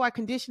that's also our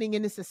conditioning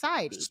in the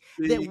society,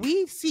 that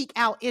we seek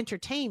out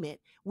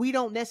entertainment. We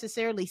don't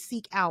necessarily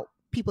seek out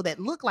people that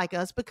look like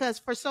us, because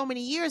for so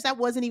many years that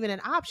wasn't even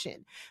an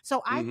option.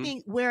 So I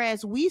think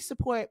whereas we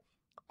support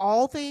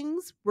all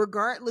things,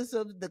 regardless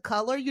of the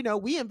color, you know,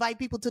 we invite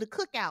people to the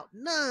cookout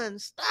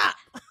nonstop.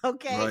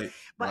 Okay.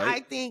 I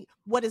think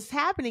what is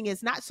happening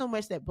is not so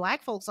much that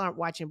black folks aren't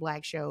watching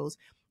black shows.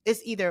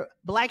 It's either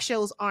black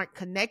shows aren't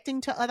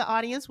connecting to other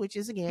audience, which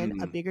is, again,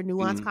 a bigger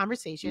nuanced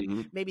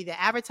conversation. Maybe the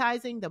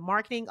advertising, the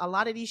marketing, a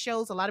lot of these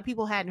shows, a lot of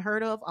people hadn't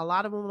heard of. A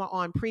lot of them are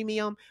on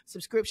premium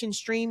subscription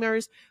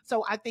streamers.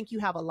 So I think you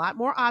have a lot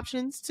more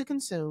options to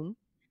consume.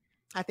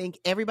 I think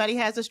everybody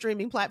has a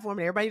streaming platform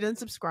and everybody doesn't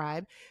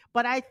subscribe.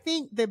 But I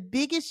think the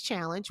biggest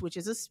challenge, which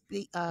is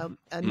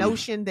a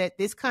notion that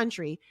this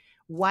country,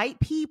 white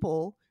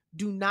people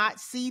do not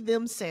see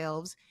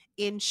themselves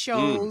in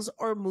shows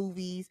or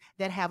movies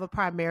that have a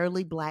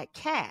primarily black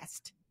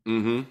cast.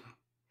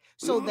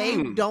 So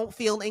they don't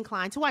feel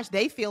inclined to watch.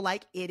 They feel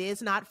like it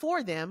is not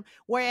for them.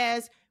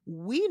 Whereas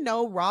we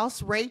know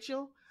Ross,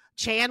 Rachel,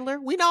 Chandler,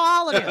 we know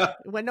all of them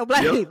when no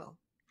black people.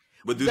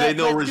 But do they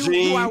know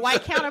Regine? Do our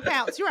white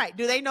counterparts? You're right.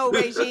 Do they know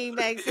Regine,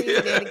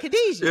 Maxine, and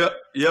Khadijah?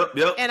 Yep.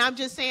 And I'm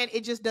just saying,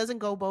 it just doesn't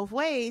go both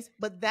ways.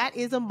 But that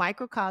is a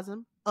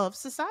microcosm of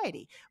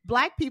society.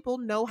 Black people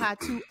know how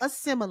to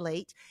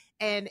assimilate.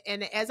 And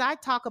as I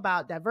talk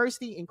about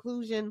diversity,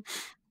 inclusion,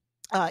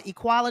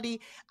 equality,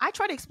 I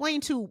try to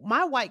explain to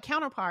my white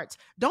counterparts,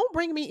 don't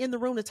bring me in the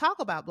room to talk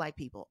about black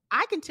people.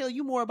 I can tell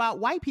you more about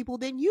white people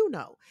than you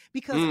know,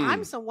 because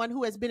I'm someone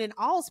who has been in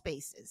all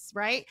spaces,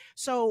 right?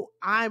 So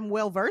I'm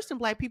well versed in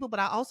black people, but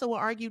I also will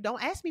argue,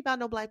 don't ask me about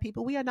no black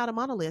people. We are not a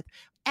monolith.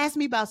 Ask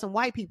me about some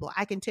white people.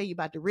 I can tell you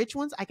about the rich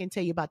ones. I can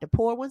tell you about the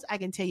poor ones. I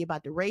can tell you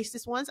about the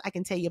racist ones. I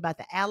can tell you about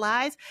the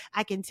allies.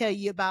 I can tell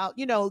you about,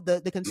 you know,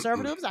 the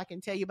conservatives. I can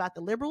tell you about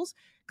the liberals,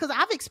 because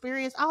I've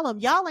experienced all of them.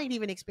 Y'all ain't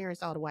even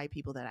experienced all the white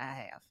people that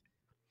I have.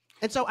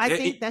 And so I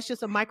think that's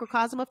just a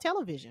microcosm of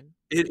television.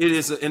 It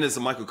is, and it's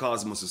a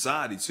microcosm of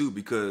society too,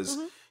 because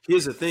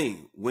here's the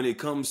thing. When it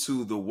comes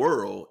to the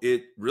world,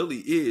 it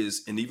really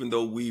is, and even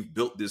though we've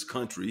built this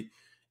country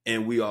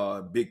and we are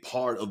a big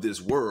part of this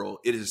world,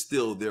 it is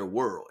still their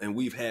world. And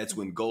we've had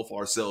to engulf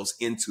ourselves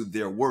into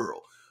their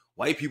world.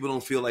 White people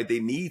don't feel like they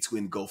need to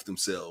engulf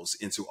themselves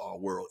into our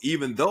world,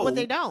 even though. But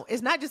they don't.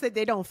 It's not just that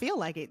they don't feel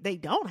like it. They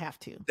don't have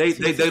to. They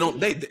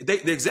don't.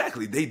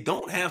 Exactly. They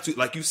don't have to.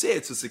 Like you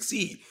said, to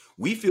succeed.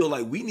 We feel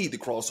like we need to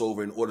cross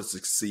over in order to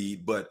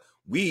succeed. But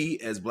we,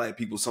 as black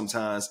people,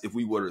 sometimes, if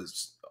we were to,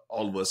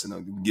 all of us, and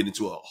I'm get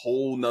into a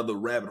whole nother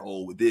rabbit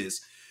hole with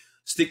this,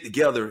 stick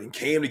together and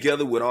came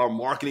together with our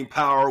marketing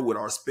power, with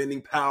our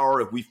spending power.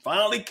 If we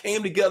finally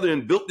came together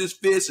and built this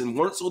fist and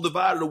weren't so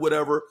divided or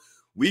whatever,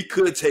 we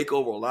could take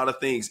over a lot of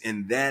things.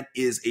 And that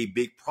is a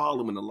big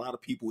problem. And a lot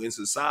of people in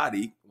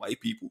society,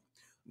 white people,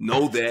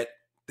 know that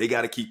they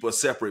got to keep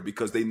us separate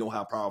because they know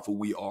how powerful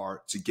we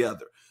are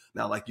together.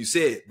 Now, like you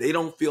said, they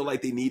don't feel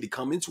like they need to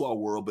come into our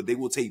world, but they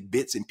will take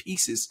bits and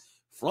pieces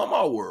from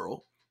our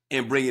world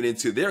and bring it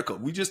into their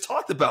country. We just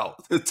talked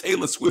about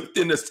Taylor Swift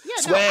in the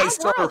swag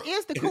our world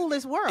is the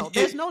coolest world.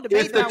 There's no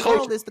debate that our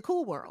world is the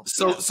cool world.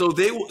 So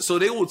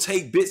they will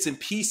take bits and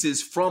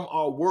pieces from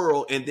our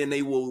world, and then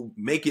they will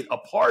make it a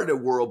part of the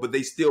world, but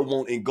they still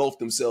won't engulf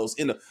themselves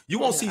in you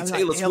won't see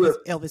Taylor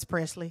Swift. Elvis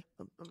Presley.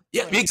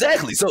 Yeah,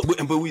 exactly. So, but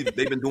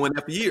they've been doing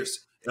that for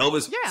years.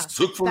 Elvis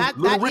took from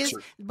Little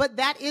Richard. But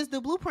that is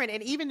the blueprint.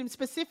 And even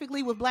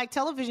specifically with black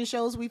television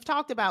shows, we've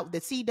talked about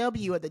the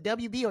CW or the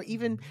WB or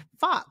even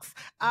Fox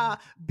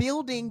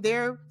building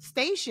their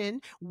station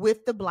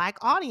with the black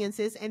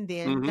audiences and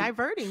then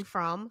diverting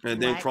from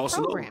and then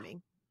crossing programming.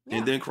 Over. Yeah.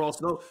 And then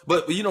crossing over.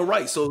 But you know,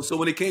 right. So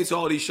when it came to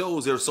all these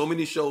shows, there are so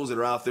many shows that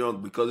are out there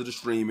because of the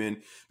streaming,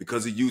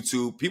 because of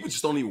YouTube. People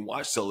just don't even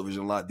watch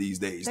television a lot these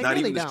days. Not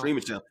even the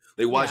streaming channel.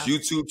 They watch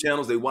YouTube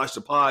channels. They watch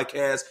the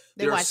podcast.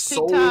 There are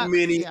so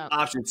many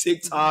options.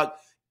 TikTok.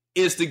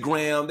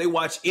 Instagram. They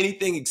watch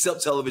anything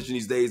except television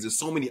these days. There's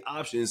so many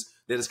options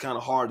that it's kind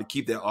of hard to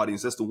keep that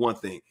audience. That's the one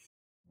thing.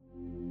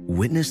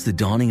 Witness the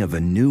dawning of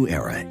a new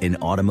era in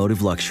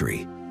automotive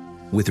luxury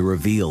with a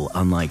reveal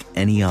unlike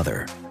any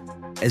other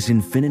as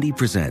Infiniti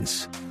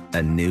presents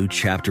a new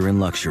chapter in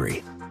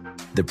luxury,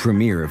 the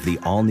premiere of the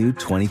all-new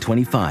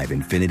 2025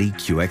 Infiniti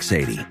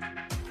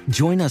QX80.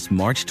 Join us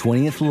March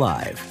 20th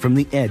live from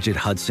the Edge at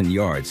Hudson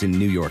Yards in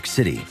New York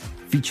City,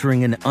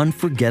 featuring an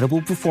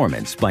unforgettable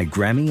performance by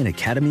Grammy and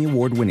Academy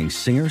Award-winning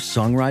singer,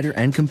 songwriter,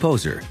 and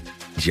composer,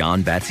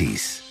 Jon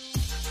Batiste.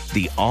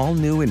 The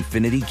all-new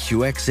Infiniti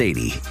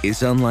QX80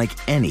 is unlike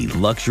any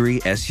luxury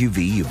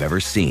SUV you've ever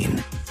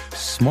seen.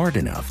 Smart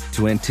enough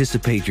to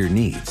anticipate your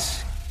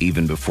needs,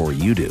 even before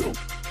you do.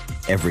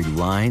 Every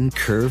line,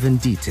 curve,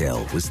 and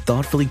detail was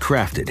thoughtfully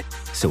crafted,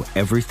 so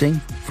everything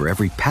for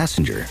every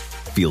passenger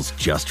feels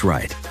just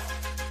right.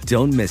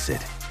 Don't miss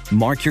it.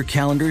 Mark your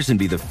calendars and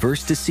be the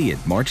first to see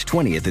it March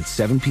 20th at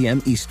 7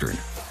 p.m. Eastern,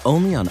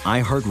 only on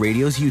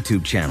iHeartRadio's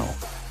YouTube channel.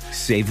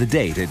 Save the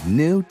date at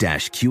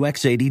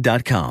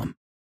new-QX80.com.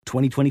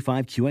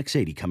 2025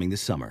 QX80 coming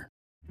this summer.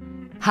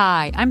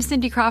 Hi, I'm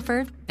Cindy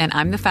Crawford, and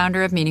I'm the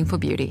founder of Meaningful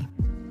Beauty.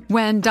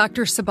 When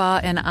Dr.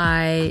 Sabah and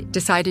I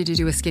decided to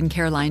do a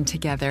skincare line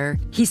together,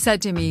 he said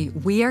to me,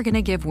 we are going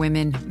to give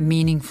women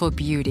meaningful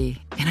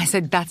beauty. And I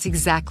said, that's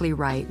exactly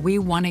right. We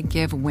want to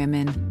give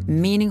women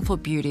meaningful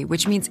beauty,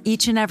 which means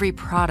each and every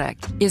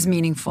product is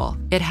meaningful.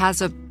 It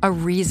has a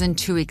reason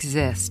to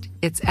exist.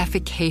 It's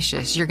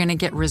efficacious. You're going to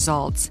get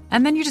results.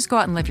 And then you just go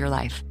out and live your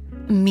life.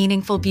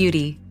 Meaningful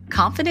Beauty.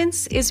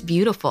 Confidence is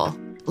beautiful.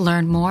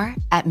 Learn more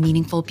at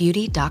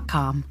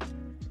meaningfulbeauty.com.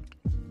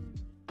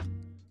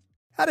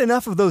 Had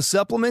enough of those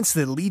supplements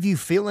that leave you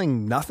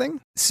feeling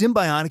nothing?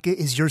 Symbiotica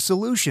is your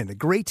solution to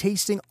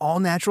great-tasting,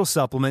 all-natural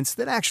supplements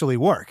that actually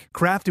work.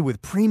 Crafted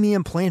with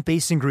premium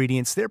plant-based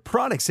ingredients, their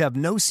products have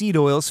no seed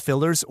oils,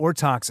 fillers, or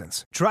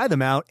toxins. Try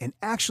them out and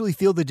actually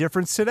feel the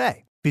difference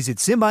today. Visit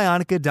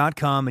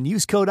Symbiotica.com and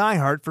use code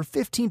IHEART for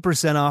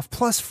 15% off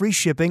plus free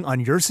shipping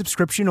on your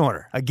subscription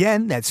order.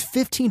 Again, that's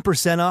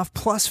 15% off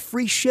plus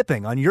free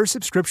shipping on your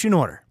subscription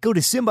order. Go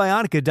to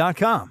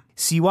Symbiotica.com,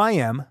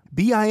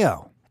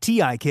 Symbiotika.com.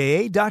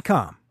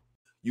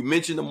 You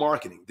mentioned the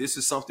marketing. This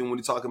is something when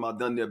you're talking about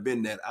done there,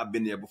 been that, I've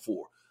been there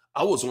before.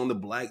 I was on the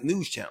Black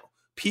News Channel.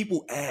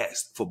 People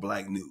asked for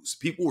Black news.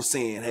 People were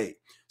saying, hey,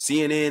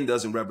 CNN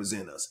doesn't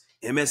represent us.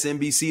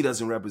 MSNBC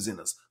doesn't represent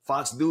us.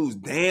 Fox News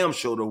damn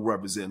sure don't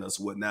represent us,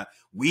 whatnot.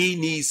 We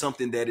need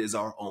something that is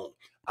our own.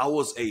 I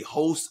was a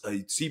host, a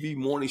TV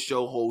morning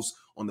show host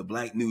on the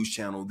Black News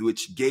Channel,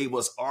 which gave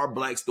us our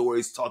Black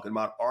stories, talking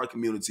about our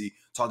community,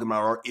 talking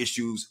about our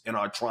issues and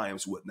our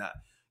triumphs, whatnot.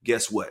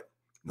 Guess what?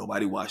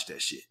 Nobody watched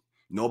that shit.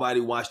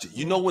 Nobody watched it.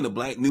 You know when the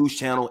Black News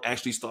Channel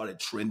actually started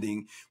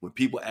trending, when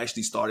people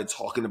actually started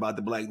talking about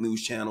the Black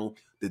News Channel,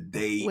 the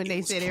day when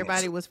they said canceled.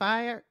 Everybody was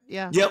fired?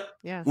 Yeah. Yep.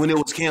 Yeah. When it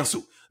was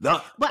canceled.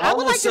 But I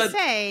would like to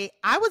say,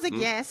 I was a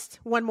guest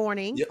one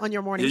morning on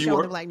your morning show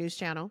on the Black News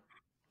Channel.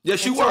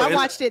 Yes, you were. So I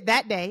watched it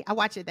that day.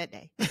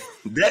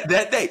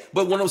 that day.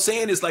 But what I'm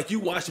saying is, like,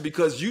 you watched it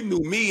because you knew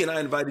me and I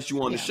invited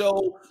you on the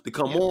show to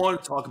come on,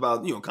 talk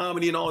about,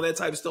 comedy and all that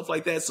type of stuff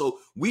like that. So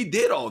we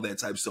did all that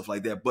type of stuff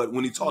like that. But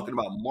when you're talking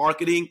about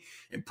marketing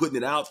and putting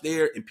it out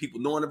there and people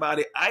knowing about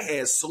it, I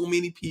had so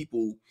many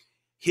people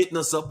hitting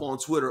us up on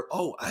Twitter.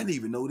 Oh, I didn't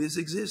even know this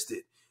existed.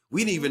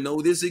 We didn't even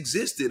know this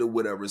existed or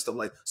whatever and stuff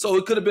like that. So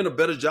it could have been a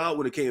better job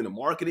when it came to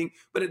marketing.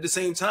 But at the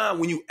same time,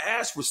 when you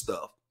ask for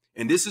stuff,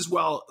 and this is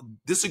where I'll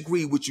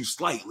disagree with you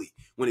slightly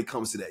when it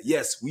comes to that.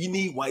 Yes, we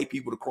need white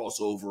people to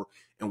cross over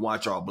and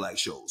watch our Black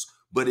shows.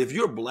 But if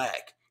you're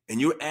Black and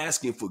you're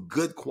asking for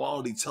good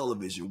quality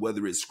television,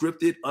 whether it's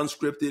scripted,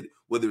 unscripted,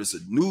 whether it's a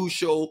news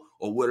show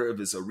or whether if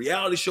it's a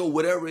reality show,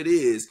 whatever it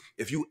is,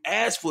 if you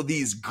ask for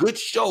these good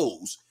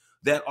shows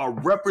that are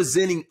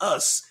representing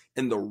us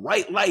in the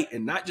right light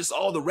and not just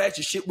all the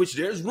ratchet shit, which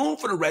there's room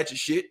for the ratchet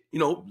shit,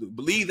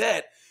 believe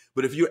that.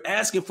 But if you're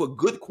asking for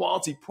good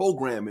quality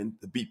programming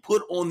to be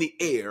put on the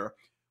air,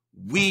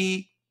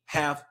 we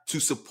have to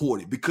support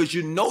it because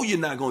you're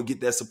not going to get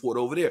that support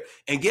over there.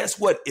 And guess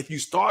what? If you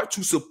start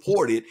to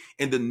support it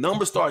and the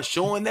numbers start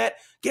showing that,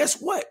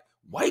 guess what?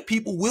 White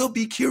people will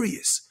be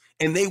curious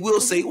and they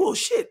will say, well,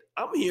 shit,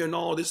 I'm hearing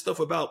all this stuff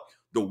about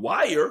The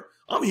Wire.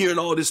 I'm hearing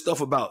all this stuff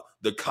about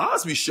The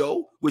Cosby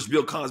Show, which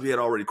Bill Cosby had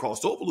already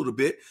crossed over a little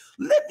bit.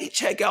 Let me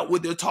check out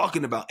what they're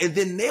talking about. And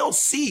then they'll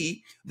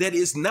see that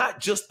it's not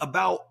just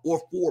about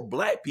or for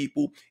Black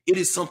people. It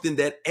is something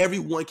that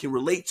everyone can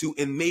relate to,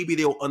 and maybe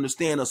they'll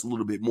understand us a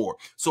little bit more.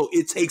 So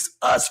it takes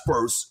us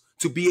first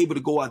to be able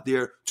to go out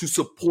there to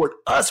support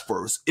us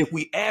first if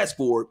we ask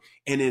for it.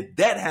 And if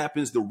that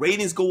happens, the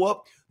ratings go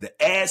up, the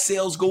ad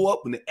sales go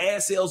up. When the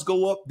ad sales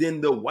go up,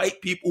 then the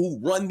white people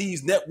who run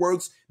these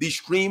networks, these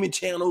streaming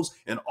channels,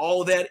 and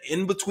all that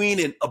in between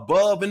and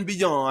above and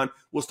beyond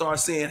will start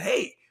saying,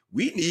 hey,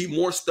 we need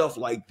more stuff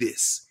like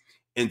this.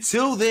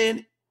 Until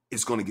then,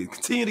 it's going to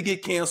continue to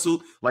get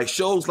canceled, like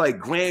shows like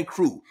Grand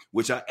Crew,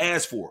 which I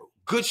asked for.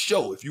 Good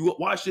show. If you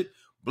watch it,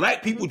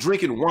 Black people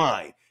drinking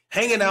wine,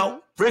 hanging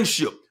out,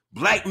 friendship,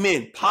 Black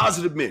men,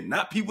 positive men,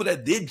 not people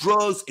that did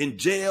drugs in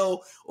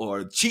jail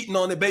or cheating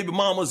on their baby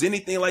mamas,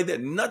 anything like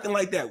that. Nothing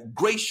like that.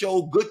 Great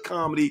show, good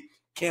comedy,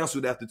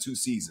 canceled after 2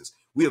 seasons.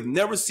 We have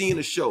never seen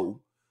a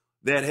show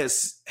that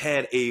has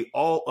had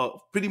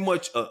pretty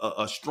much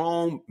a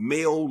strong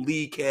male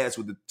lead cast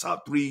with the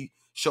top 3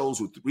 shows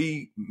with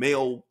 3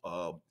 male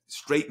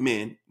straight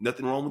men.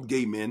 Nothing wrong with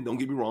gay men. Don't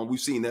get me wrong. We've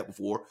seen that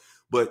before.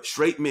 But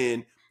straight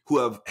men who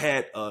have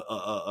had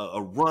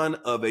a run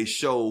of a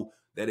show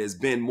that has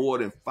been more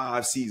than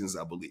 5 seasons,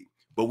 I believe.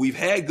 But we've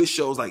had good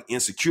shows like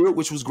Insecure,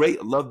 which was great.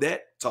 I love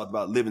that. Talked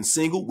about Living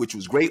Single, which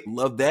was great.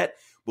 Love that.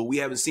 But we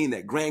haven't seen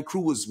that. Grand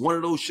Crew was one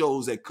of those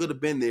shows that could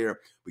have been there.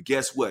 But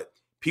guess what?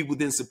 People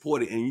didn't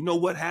support it. And you know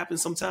what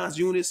happens sometimes,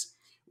 Eunice?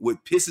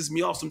 What pisses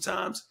me off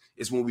sometimes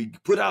is when we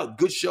put out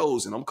good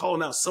shows, and I'm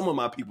calling out some of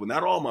my people,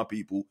 not all my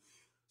people,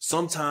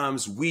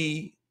 sometimes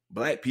we,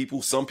 Black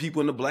people, some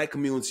people in the Black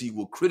community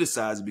will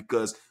criticize it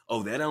because,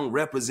 oh, that don't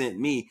represent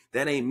me.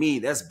 That ain't me.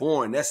 That's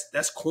boring.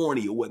 That's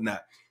corny or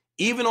whatnot.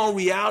 Even on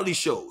reality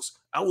shows,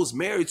 I was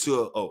married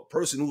to a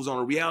person who was on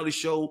a reality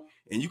show,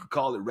 and you could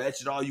call it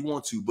ratchet all you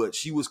want to, but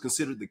she was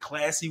considered the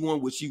classy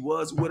one, which she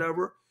was, or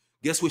whatever.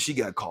 Guess what she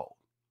got called?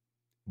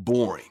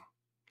 Boring.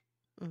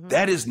 Mm-hmm.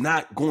 That is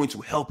not going to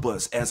help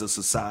us as a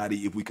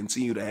society if we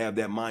continue to have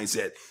that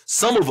mindset.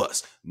 Some of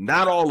us,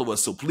 not all of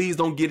us. So please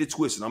don't get it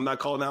twisted. I'm not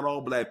calling out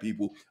all Black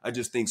people. I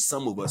just think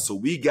some of us. So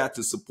we got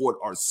to support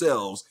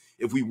ourselves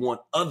if we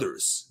want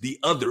others, the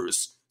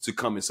others, to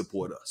come and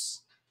support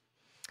us.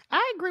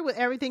 I agree with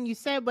everything you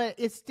said, but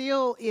it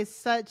still is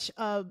such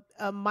a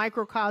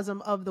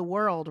microcosm of the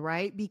world,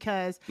 right?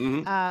 Because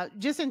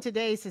just in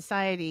today's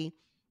society,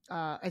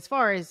 as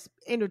far as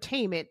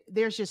entertainment,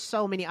 there's just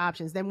so many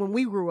options. Then when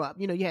we grew up,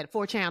 you had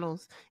 4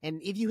 channels, and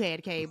if you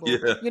had cable,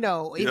 if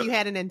you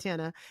had an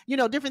antenna,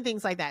 different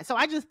things like that. So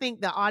I just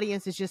think the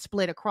audience is just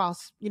split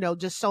across,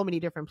 just so many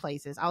different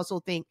places. I also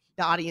think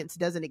the audience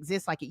doesn't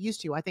exist like it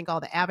used to. I think all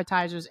the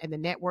advertisers and the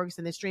networks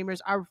and the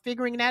streamers are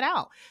figuring that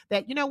out.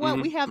 That,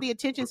 we have the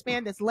attention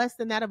span that's less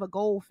than that of a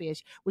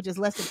goldfish, which is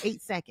less than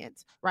 8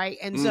 seconds, right?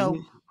 And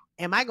so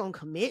am I going to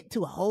commit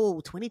to a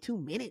whole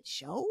 22-minute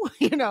show?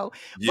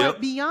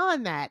 But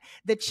beyond that,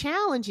 the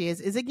challenge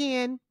is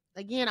again,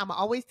 I'm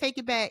always take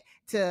it back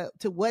to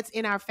what's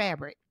in our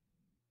fabric.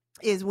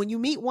 Is when you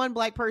meet one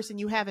Black person,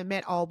 you haven't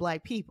met all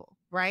Black people,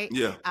 right?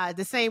 Yeah.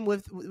 The same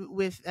with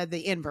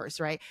the inverse,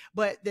 right?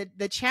 But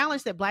the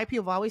challenge that Black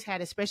people have always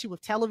had, especially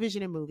with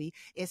television and movie,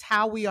 is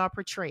how we are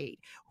portrayed.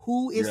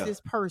 Who is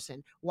this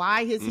person?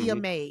 Why is he a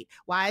maid?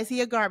 Why is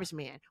he a garbage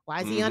man?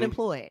 Why is he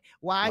unemployed?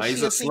 Why is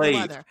she a single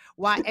mother?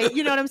 Why? And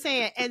you know what I'm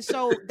saying? And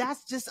so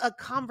that's just a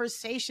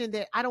conversation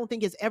that I don't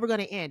think is ever going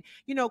to end.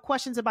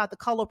 Questions about the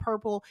color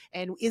purple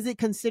and is it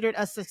considered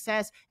a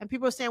success? And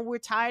people are saying we're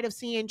tired of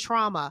seeing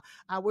trauma.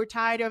 We're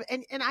tired of,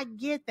 and I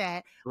get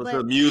that. But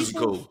a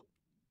musical. People,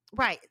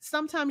 right.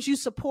 Sometimes you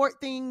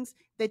support things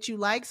that you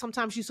like.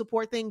 Sometimes you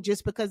support things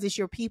just because it's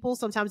your people.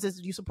 Sometimes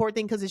you support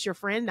things because it's your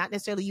friend, not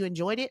necessarily you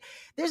enjoyed it.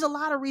 There's a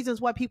lot of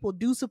reasons why people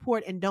do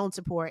support and don't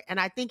support. And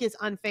I think it's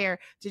unfair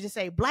to just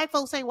say Black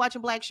folks ain't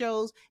watching Black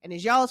shows and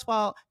it's y'all's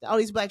fault that all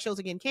these Black shows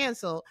are getting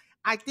canceled.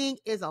 I think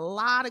is a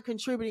lot of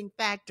contributing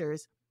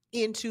factors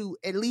into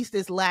at least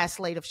this last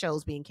slate of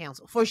shows being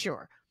canceled, for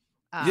sure.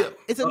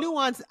 It's a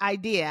nuanced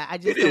idea. I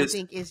just don't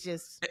think it's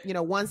just,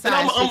 one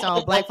size fits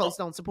all. Black folks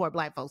don't support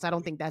Black folks. I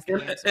don't think that's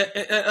the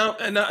answer.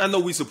 And I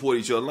know we support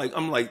each other.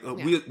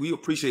 We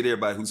appreciate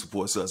everybody who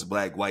supports us,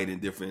 Black, white,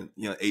 indifferent,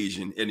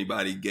 Asian,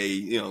 anybody,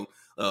 gay,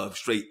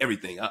 straight,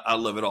 everything. I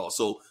love it all.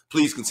 So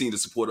please continue to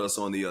support us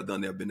on the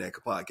Done There Been That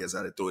podcast. I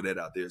had to throw that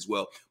out there as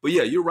well. But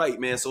yeah, you're right,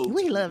 man. So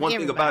we love one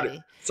everybody. thing about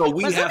it. So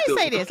we have let to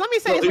me say this. Let me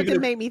say this. What it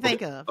made me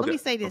think of. Okay. Let me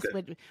say this.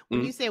 Okay.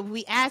 When you said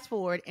we ask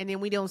for it and then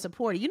we don't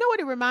support it. You know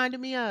what it reminded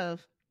me of?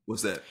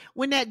 What's that?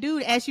 When that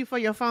dude asks you for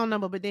your phone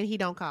number, but then he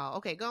don't call.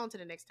 Okay, go on to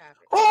the next topic.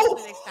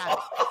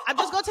 I'm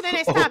just going to the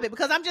next topic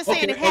because I'm just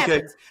saying it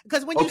happens.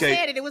 Because when you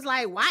said it, it was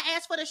like, why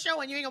ask for the show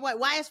and you ain't gonna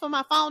why ask for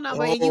my phone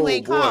number and you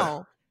ain't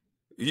call?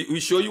 You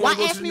sure you want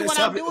to go to the next topic? Why ask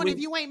me what I'm doing if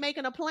you ain't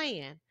making a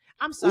plan?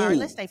 I'm sorry.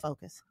 Let's stay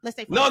focused.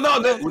 No.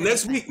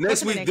 Next week,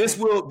 this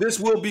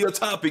will be a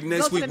topic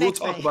next week. We'll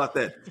talk about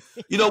that.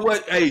 You know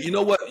what? Hey, you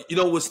know what? You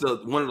know what's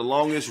one of the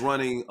longest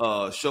running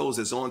shows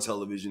that's on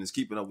television is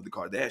Keeping Up with the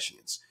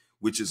Kardashians,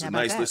 which is a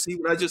nice. Let's see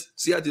what I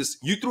just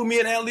you threw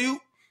me an alley-oop.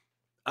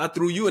 I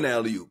threw you an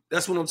alley-oop.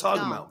 That's what I'm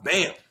talking about.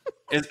 Bam,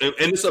 and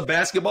it's a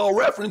basketball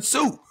reference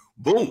too.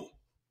 Boom.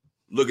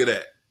 Look at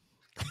that.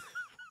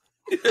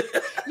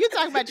 You're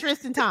talking about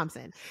Tristan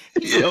Thompson.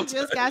 He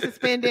just got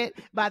suspended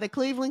by the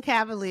Cleveland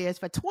Cavaliers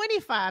for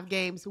 25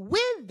 games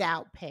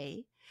without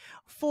pay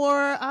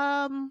for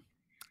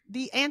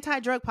the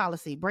anti-drug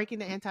policy, breaking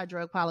the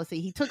anti-drug policy.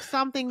 He took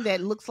something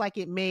that looks like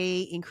it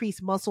may increase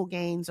muscle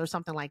gains or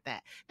something like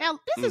that. Now,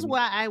 this is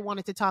why I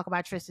wanted to talk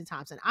about Tristan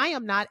Thompson. I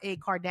am not a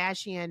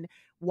Kardashian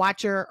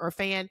watcher or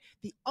fan.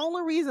 The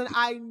only reason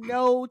I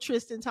know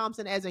Tristan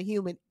Thompson as a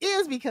human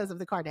is because of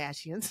the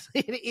Kardashians.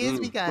 It is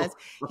because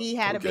he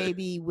had a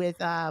baby with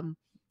Khloe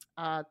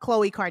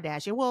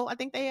Kardashian. Well, I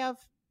think they have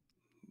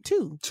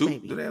Two Do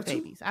they have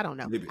babies. two? I don't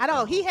know. Maybe. I don't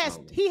know. He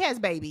has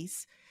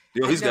babies.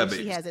 Yo, he's got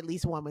babies. She has at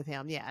least one with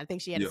him. Yeah, I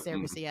think she had a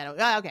surrogacy.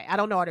 Mm-hmm. Okay, I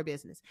don't know all their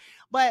business.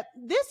 But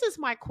this is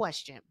my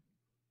question.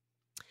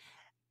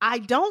 I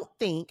don't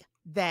think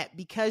that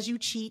because you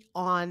cheat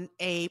on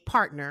a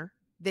partner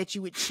that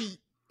you would cheat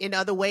in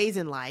other ways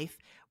in life,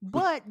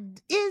 but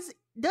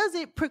does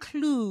it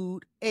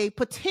preclude a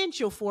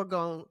potential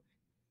foregone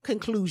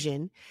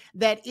conclusion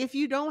that if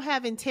you don't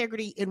have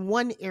integrity in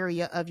one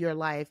area of your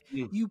life,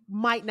 you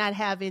might not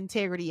have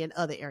integrity in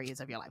other areas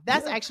of your life?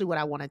 That's actually what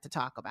I wanted to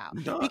talk about.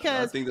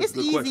 Because it's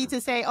easy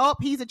to say, oh,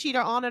 he's a cheater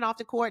on and off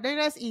the court. Then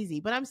that's easy.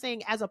 But I'm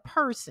saying as a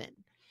person,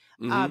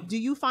 do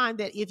you find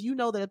that if you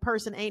know that a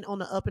person ain't on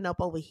the up and up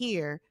over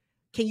here,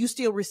 can you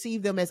still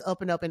receive them as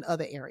up and up in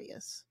other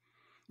areas?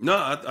 No,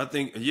 I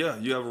think, you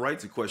have a right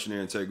to question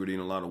their integrity in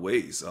a lot of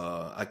ways.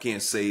 I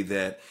can't say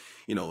that,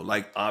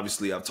 like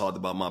obviously I've talked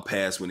about my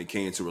past when it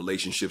came to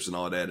relationships and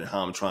all that and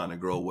how I'm trying to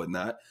grow and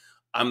whatnot.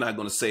 I'm not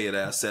going to say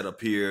that I sat up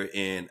here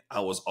and I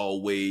was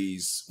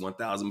always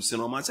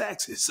 1,000% on my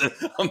taxes.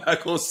 I'm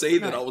not going to say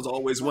that I was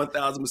always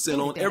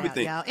 1,000% on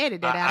everything.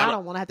 Edit that out. I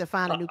don't want to have to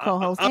find a new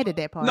co-host. Edit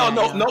that part. No.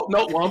 Well,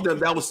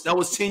 that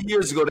was 10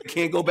 years ago. That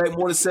can't go back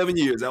more than 7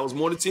 years. That was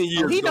more than 10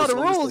 years ago. He know the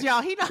rules,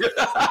 y'all. He know.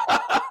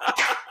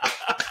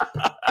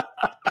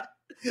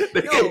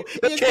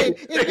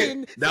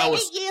 That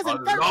was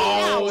a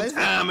long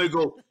time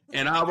ago,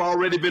 and I've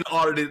already been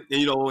audited,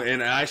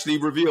 and I actually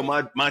revealed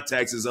my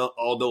taxes,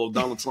 although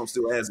Donald Trump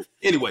still hasn't.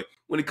 Anyway,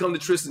 when it comes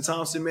to Tristan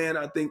Thompson, man,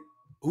 I think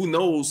who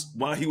knows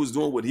why he was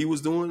doing what he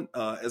was doing.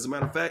 As a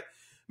matter of fact,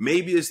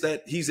 maybe it's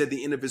that he's at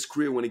the end of his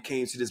career when it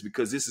came to this,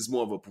 because this is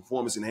more of a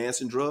performance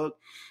enhancing drug,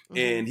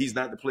 and he's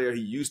not the player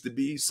he used to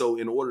be. So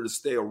in order to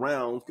stay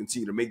around,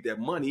 continue to make that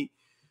money,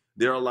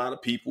 there are a lot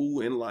of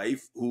people in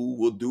life who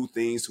will do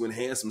things to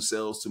enhance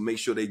themselves to make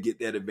sure they get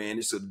that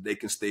advantage so that they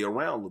can stay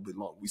around a little bit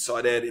longer. We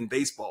saw that in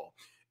baseball.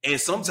 And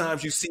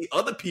sometimes you see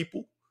other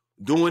people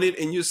doing it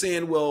and you're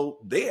saying, well,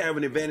 they have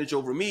an advantage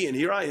over me, and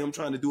here I am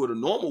trying to do it a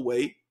normal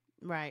way.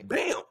 Right.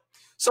 Bam.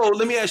 So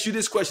let me ask you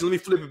this question. Let me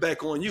flip it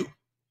back on you.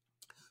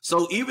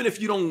 So even if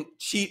you don't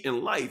cheat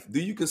in life, do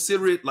you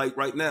consider it, like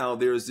right now,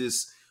 there's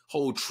this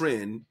whole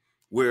trend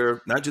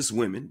where not just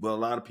women, but a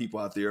lot of people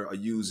out there are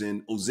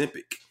using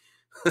Ozempic.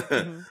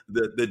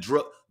 The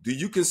drug. Do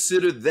you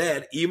consider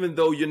that, even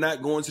though you're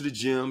not going to the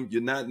gym,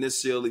 you're not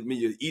necessarily,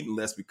 you're eating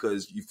less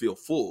because you feel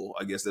full?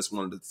 I guess that's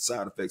one of the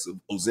side effects of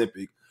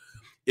Ozempic.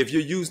 If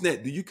you're using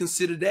that, do you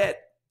consider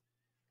that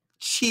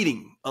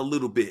cheating a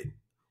little bit?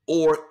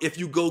 Or if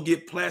you go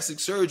get plastic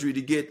surgery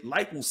to get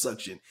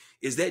liposuction,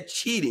 is that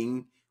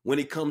cheating when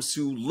it comes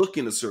to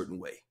looking a certain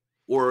way?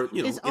 Or,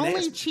 it's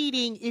only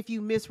cheating if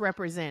you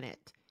misrepresent it.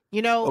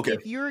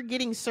 If you're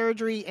getting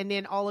surgery and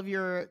then all of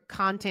your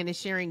content is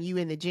sharing you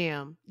in the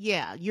gym,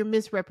 you're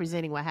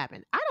misrepresenting what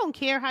happened. I don't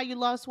care how you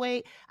lost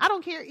weight. I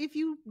don't care if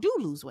you do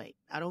lose weight.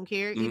 I don't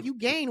care if you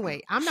gain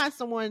weight. I'm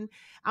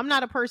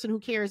not a person who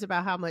cares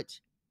about how much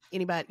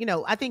anybody,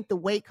 I think the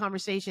weight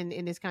conversation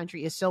in this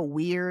country is so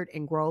weird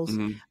and gross.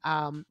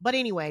 But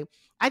anyway,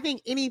 I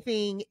think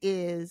anything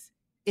is,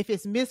 if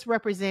it's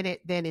misrepresented,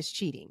 then it's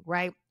cheating,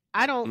 right?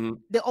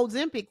 The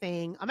Ozempic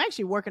thing, I'm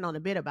actually working on a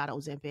bit about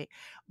Ozempic,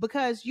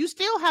 because you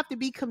still have to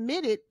be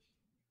committed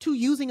to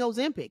using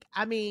Ozempic.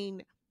 I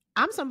mean,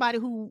 I'm somebody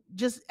who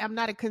I'm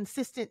not a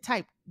consistent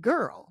type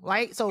girl,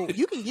 right? So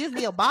you can give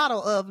me a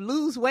bottle of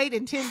lose weight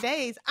in 10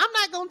 days. I'm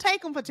not going to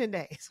take them for 10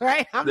 days,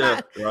 right?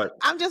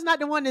 I'm just not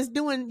the one that's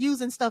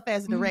using stuff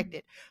as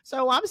directed.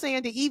 So I'm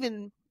saying to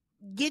even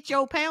get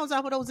your pounds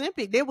off of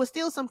Ozempic, there was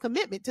still some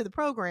commitment to the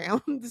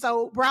program.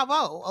 So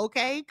bravo,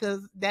 okay?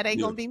 Because that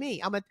ain't gonna be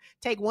me. I'm gonna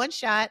take one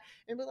shot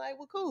and be like,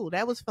 well, cool,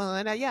 that was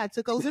fun. I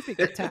took Ozempic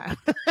that time.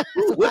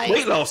 What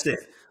weight loss then?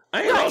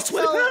 I ain't lost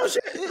 20 pounds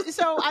yet.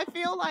 So I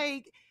feel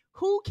like,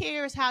 who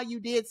cares how you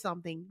did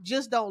something?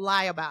 Just don't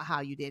lie about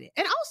how you did it.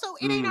 And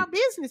also, it ain't our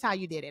business how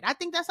you did it. I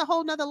think that's a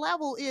whole nother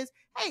level is,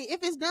 hey,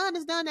 if it's done,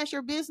 it's done. That's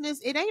your business.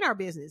 It ain't our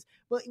business.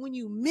 But when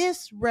you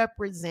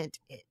misrepresent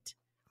it,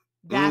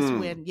 that's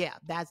when,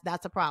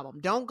 that's a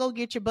problem. Don't go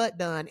get your butt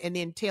done and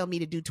then tell me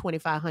to do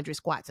 2,500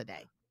 squats a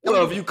day.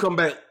 Well, if you come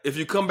back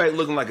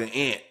looking like an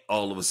ant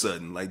all of a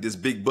sudden, like this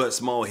big butt,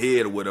 small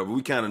head or whatever,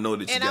 we kind of know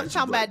that you got your butt done. And I'm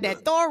talking about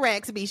that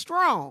thorax be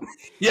strong.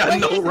 I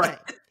know, right?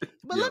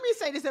 But let me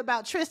say this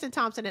about Tristan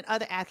Thompson and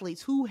other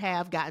athletes who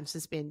have gotten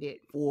suspended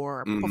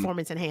for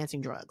performance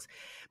enhancing drugs,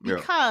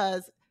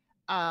 because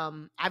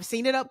I've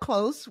seen it up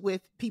close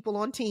with people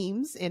on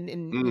teams and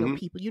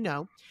people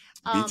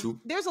me too.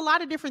 There's a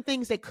lot of different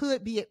things that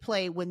could be at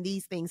play when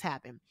these things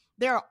happen.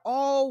 There are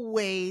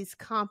always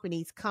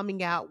companies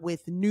coming out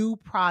with new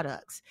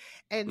products.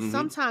 And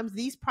sometimes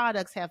these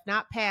products have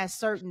not passed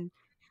certain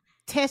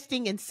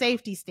testing and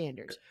safety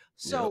standards.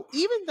 So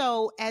even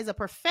though as a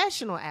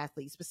professional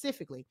athlete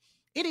specifically,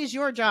 It is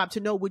your job to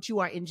know what you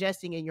are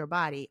ingesting in your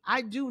body.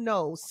 I do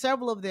know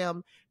several of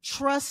them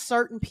trust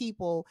certain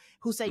people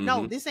who say,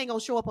 no, this ain't gonna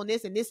show up on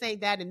this, and this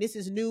ain't that, and this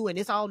is new, and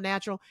it's all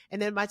natural.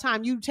 And then by the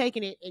time you've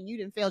taken it and you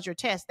didn't failed your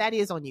test, that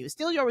is on you. It's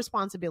still your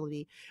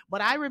responsibility.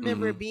 But I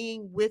remember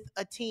being with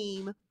a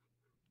team,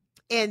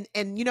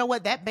 and you know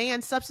what? That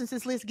banned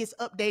substances list gets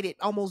updated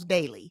almost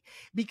daily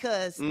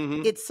because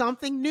it's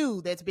something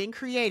new that's been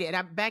created.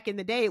 And back in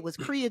the day, it was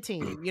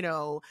creatine, you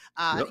know,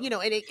 and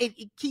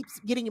it keeps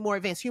getting more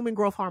advanced, human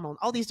growth hormone,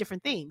 all these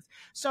different things.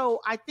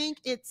 So I think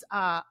it's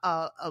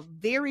a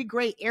very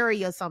gray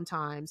area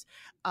sometimes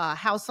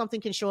how something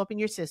can show up in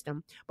your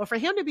system. But for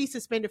him to be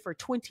suspended for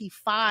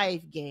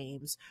 25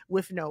 games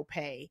with no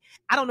pay,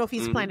 I don't know if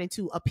he's planning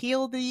to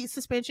appeal the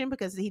suspension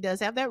because he does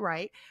have that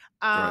right.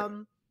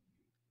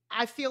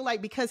 I feel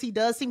like because he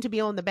does seem to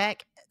be on the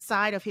back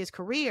side of his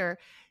career,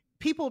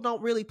 people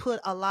don't really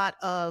put a lot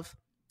of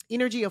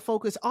energy or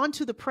focus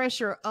onto the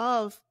pressure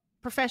of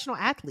professional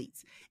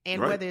athletes and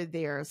whether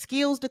their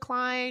skills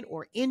decline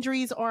or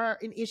injuries are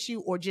an issue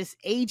or just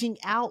aging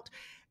out.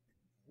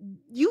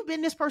 You've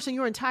been this person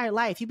your entire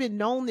life. You've been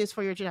known this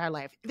for your entire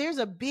life. There's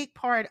a big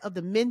part of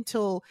the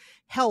mental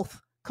health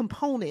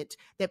component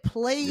that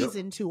plays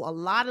into a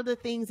lot of the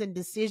things and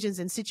decisions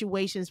and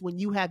situations when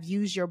you have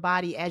used your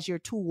body as your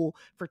tool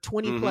for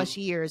 20 plus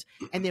years,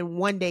 and then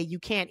one day you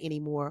can't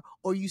anymore,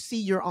 or you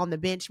see you're on the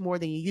bench more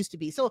than you used to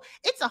be. So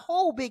it's a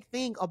whole big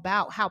thing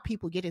about how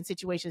people get in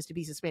situations to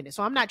be suspended.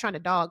 So I'm not trying to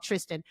dog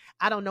Tristan.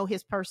 I don't know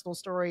his personal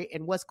story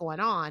and what's going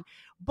on,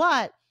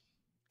 but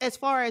as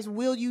far as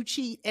will you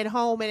cheat at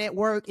home and at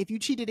work, if you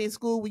cheated in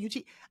school, will you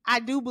cheat? I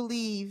do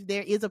believe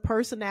there is a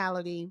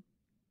personality.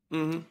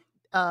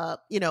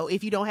 You know,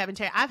 if you don't have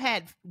integrity. I've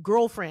had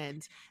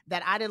girlfriends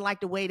that I didn't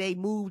like the way they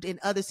moved in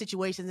other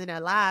situations in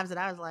their lives, and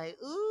I was like,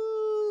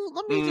 ooh,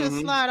 let me just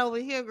slide over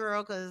here,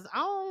 girl, because I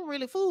don't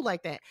really fool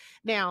like that.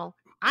 Now,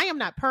 I am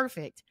not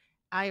perfect.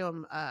 I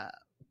am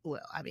well,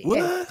 I mean,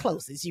 as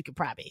close as you could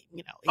probably,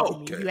 you know.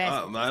 Okay. You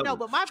no,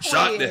 but my point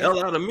shot the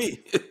hell out of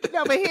me.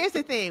 No, but here's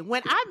the thing.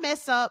 When I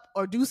mess up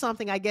or do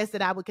something, I guess,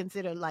 that I would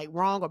consider like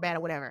wrong or bad or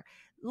whatever,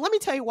 let me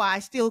tell you why I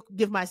still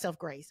give myself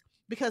grace.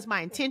 Because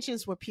my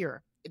intentions were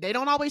pure. They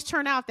don't always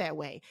turn out that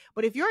way.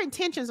 But if your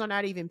intentions are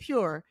not even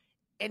pure,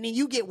 and then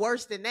you get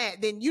worse than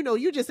that, then, you know,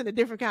 you're just in a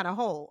different kind of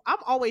hole. I'm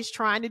always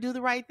trying to do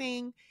the right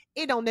thing.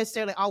 It don't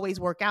necessarily always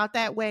work out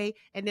that way.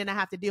 And then I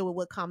have to deal with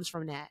what comes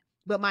from that.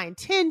 But my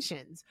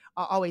intentions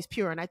are always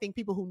pure. And I think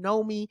people who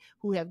know me,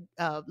 who have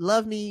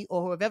loved me,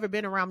 or who have ever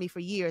been around me for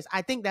years,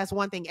 I think that's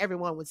one thing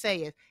everyone would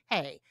say is,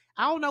 hey,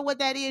 I don't know what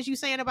that is you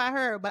saying about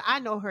her, but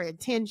I know her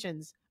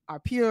intentions are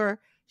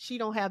pure. She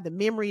don't have the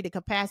memory, the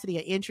capacity,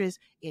 or interest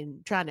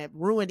in trying to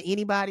ruin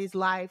anybody's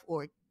life,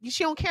 or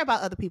she don't care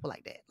about other people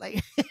like that.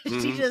 Like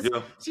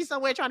she's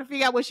somewhere trying to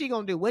figure out what she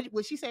gonna do.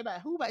 What she say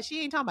about who? But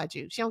she ain't talking about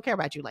you. She don't care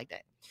about you like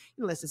that,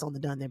 unless it's on the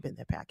Done There Been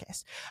There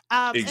podcast.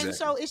 Exactly. And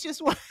so it's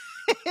just one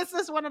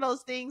of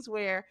those things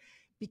where,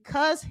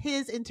 because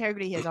his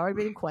integrity has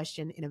already been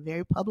questioned in a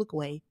very public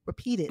way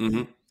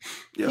repeatedly,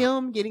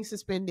 him getting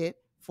suspended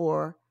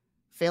for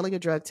failing a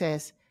drug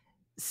test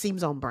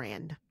seems on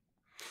brand.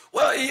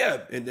 Well, yeah,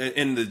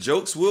 and the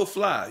jokes will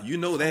fly. You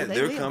know that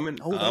they're coming.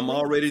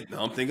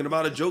 I'm thinking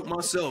about a joke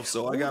myself,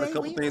 so I got a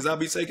couple things I'll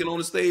be taking on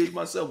the stage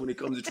myself when it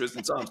comes to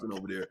Tristan Thompson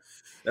over there.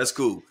 That's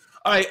cool.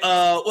 All right,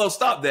 well,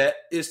 stop that.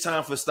 It's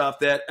time for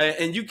Stop That.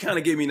 And you kind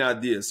of gave me an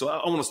idea, so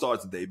I want to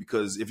start today,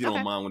 because if you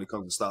don't mind, when it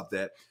comes to Stop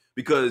That,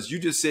 because you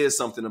just said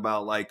something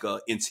about like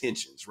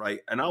intentions,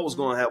 right? And I was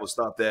going to have a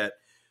Stop That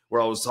where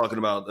I was talking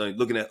about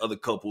looking at other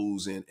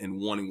couples and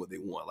wanting what they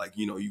want. Like,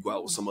 you know, you go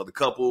out with some other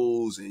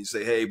couples and you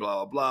say, hey,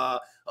 blah, blah, blah.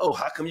 Oh,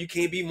 how come you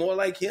can't be more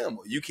like him?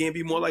 Or you can't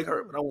be more like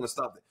her? But I want to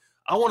stop that.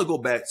 I want to go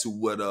back to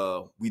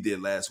what we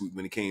did last week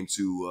when it came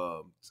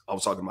to, I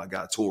was talking about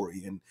Guy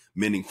Torrey and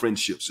mending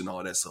friendships and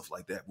all that stuff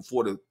like that.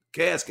 Before the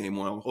cast came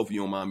on, I hope you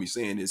don't mind me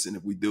saying this. And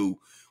if we do,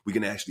 we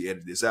can actually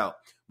edit this out.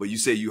 But you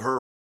say you heard.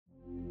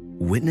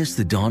 Witness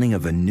the dawning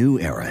of a new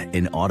era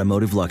in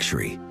automotive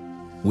luxury,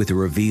 with a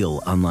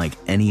reveal unlike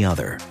any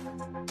other,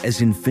 as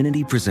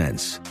Infiniti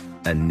presents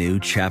a new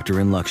chapter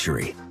in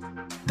luxury,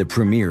 the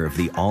premiere of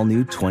the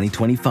all-new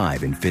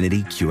 2025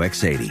 Infiniti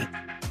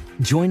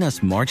QX80. Join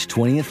us March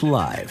 20th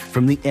live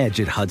from the Edge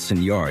at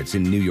Hudson Yards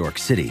in New York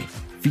City,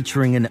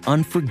 featuring an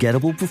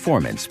unforgettable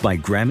performance by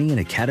Grammy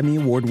and Academy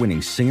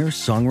Award-winning singer,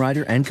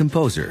 songwriter, and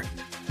composer,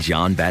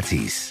 Jon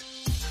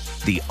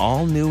Batiste. The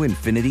all-new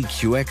Infiniti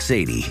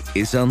QX80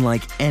 is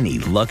unlike any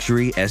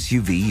luxury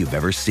SUV you've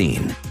ever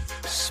seen.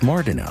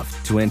 Smart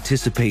enough to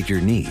anticipate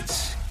your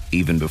needs,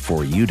 even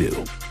before you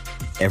do.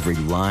 Every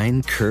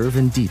line, curve,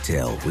 and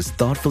detail was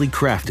thoughtfully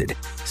crafted,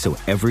 so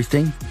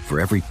everything for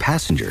every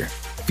passenger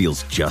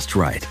feels just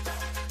right.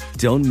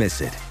 Don't miss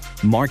it.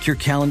 Mark your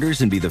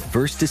calendars and be the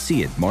first to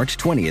see it March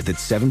 20th at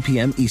 7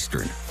 p.m.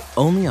 Eastern,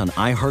 only on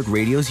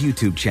iHeartRadio's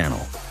YouTube channel.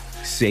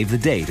 Save the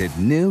date at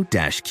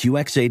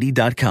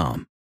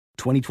new-QX80.com.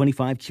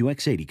 2025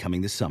 QX80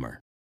 coming this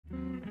summer.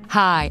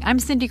 Hi, I'm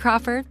Cindy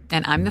Crawford,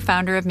 and I'm the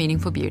founder of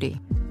Meaningful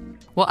Beauty.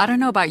 Well, I don't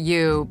know about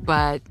you,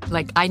 but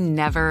like I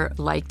never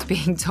liked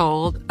being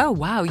told, oh,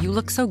 wow, you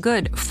look so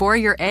good for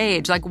your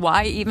age. Like,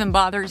 why even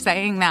bother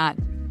saying that?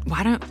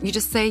 Why don't you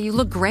just say you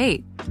look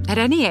great at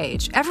any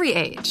age, every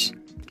age?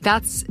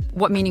 That's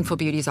what Meaningful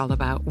Beauty is all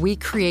about. We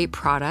create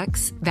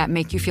products that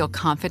make you feel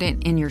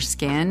confident in your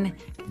skin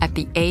at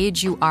the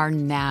age you are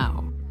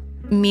now.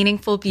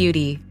 Meaningful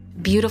Beauty.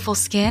 Beautiful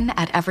skin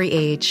at every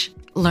age.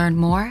 Learn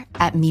more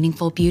at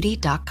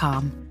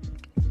meaningfulbeauty.com.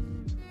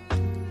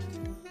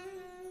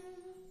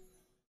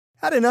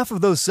 Had enough of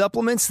those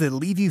supplements that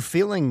leave you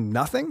feeling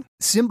nothing?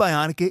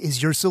 Symbiotica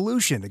is your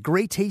solution to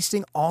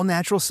great-tasting,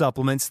 all-natural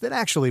supplements that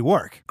actually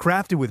work.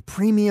 Crafted with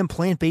premium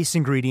plant-based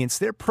ingredients,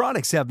 their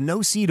products have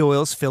no seed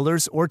oils,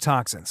 fillers, or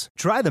toxins.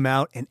 Try them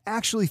out and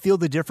actually feel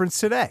the difference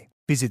today.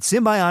 Visit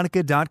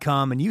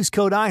Symbiotica.com and use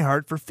code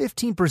IHEART for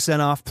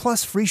 15% off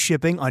plus free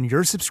shipping on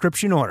your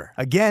subscription order.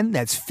 Again,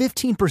 that's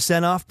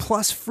 15% off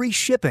plus free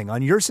shipping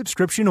on your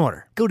subscription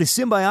order. Go to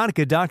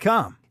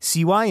Symbiotica.com,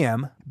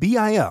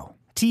 CYMBIOTIKA.com.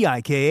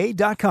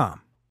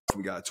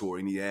 We got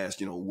Tori, and he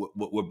asked,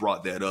 what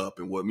brought that up,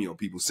 and what,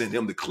 people sent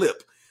him the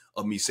clip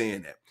of me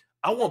saying that.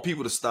 I want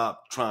people to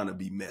stop trying to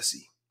be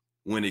messy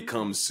when it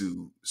comes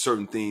to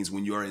certain things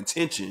when your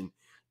intention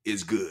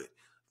is good.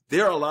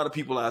 There are a lot of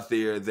people out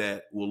there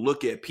that will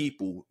look at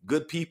people,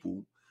 good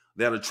people,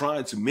 that are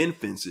trying to mend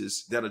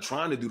fences, that are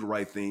trying to do the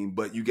right thing,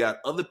 but you got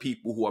other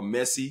people who are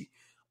messy,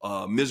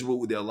 miserable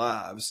with their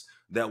lives,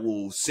 that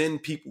will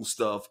send people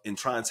stuff and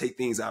try and take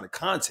things out of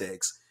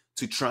context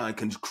to try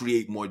and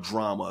create more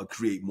drama,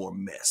 create more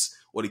mess,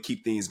 or to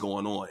keep things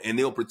going on. And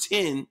they'll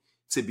pretend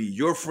to be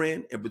your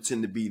friend and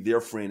pretend to be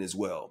their friend as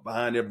well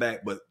behind their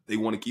back, but they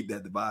want to keep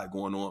that divide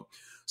going on.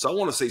 So I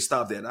want to say,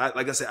 stop that.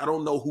 Like I said, I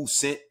don't know who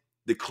sent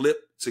the clip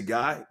to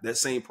Guy. That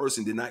same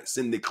person did not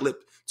send the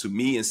clip to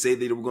me and say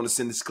they were going to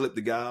send this clip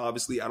to Guy.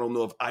 Obviously, I don't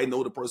know if I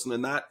know the person or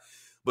not.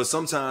 But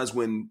sometimes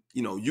when,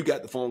 you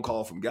got the phone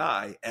call from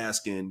Guy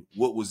asking,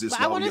 what was this?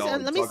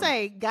 Let me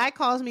say, Guy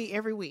calls me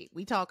every week.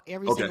 We talk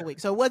every single week.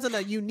 So it wasn't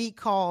a unique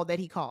call that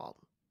he called.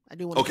 I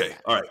do want to say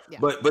that. All right. Yeah.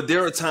 But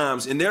there are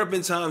times, and there have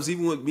been times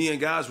even with me and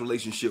Guy's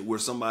relationship where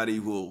somebody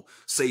will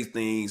say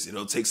things, and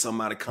they'll take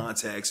something out of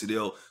context, and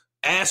they'll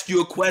ask you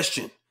a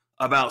question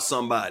about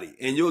somebody,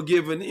 and you'll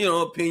give an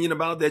opinion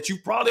about that you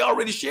probably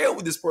already shared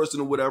with this person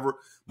or whatever,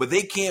 but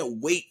they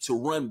can't wait to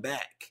run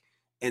back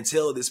and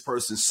tell this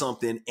person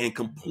something and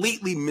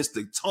completely miss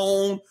the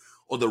tone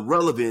or the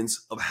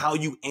relevance of how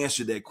you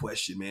answer that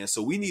question, man.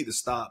 So we need to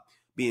stop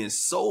being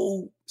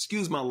so,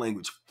 excuse my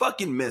language,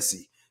 fucking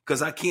messy,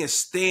 because I can't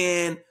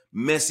stand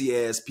messy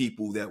ass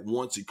people that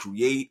want to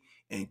create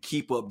and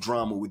keep up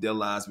drama with their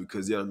lives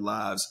because their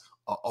lives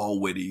are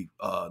already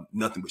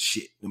nothing but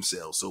shit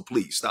themselves. So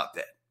please stop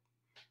that.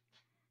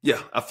 Yeah,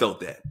 I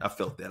felt that. I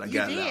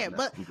got it out.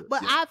 But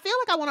I feel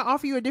like I want to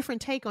offer you a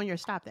different take on your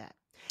stop that.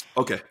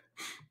 Okay.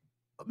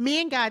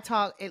 Me and Guy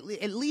talk at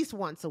least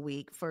once a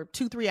week for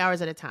 2-3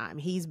 hours at a time.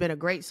 He's been a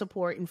great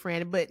support and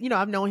friend, but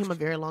I've known him a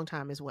very long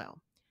time as well.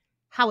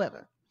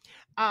 However,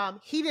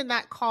 he did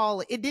not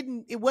call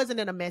it wasn't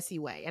in a messy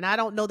way. And I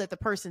don't know that the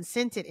person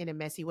sent it in a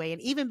messy way.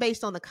 And even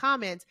based on the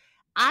comments,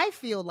 I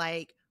feel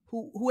like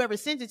whoever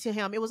sent it to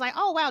him, it was like,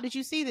 oh wow, did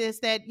you see this?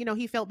 That,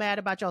 he felt bad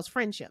about y'all's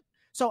friendship.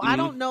 So I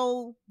don't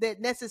know that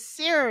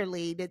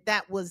necessarily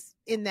that was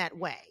in that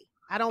way.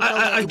 I don't know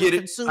that it was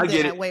consumed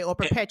in that way or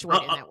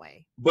perpetuated in that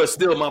way. But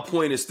still, my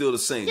point is still the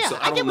same. Yeah, so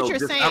I get what you're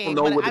saying. I don't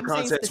know what the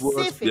context was.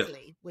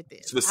 With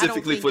this.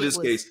 Specifically for this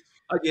case.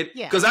 I get it.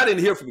 Because I didn't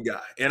hear from Guy,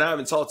 and I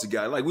haven't talked to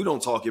Guy. Like, we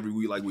don't talk every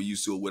week like we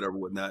used to or whatever,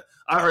 whatnot.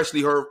 I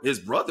actually heard his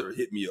brother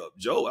hit me up.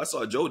 Joe, I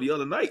saw Joe the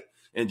other night.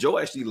 And Joe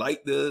actually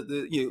liked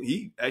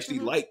he actually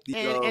liked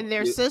the and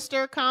their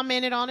sister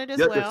commented on it as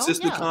well. Their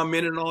sister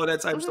commented and all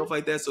that type of stuff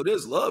like that. So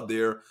there's love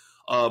there.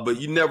 But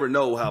you never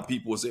know how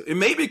people say. And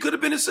maybe it could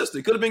have been his sister.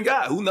 It could have been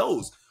Guy. Who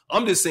knows?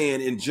 I'm just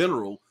saying in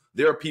general,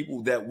 there are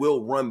people that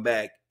will run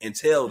back and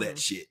tell that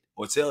shit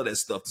or tell that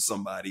stuff to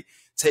somebody,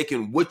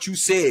 taking what you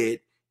said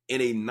in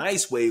a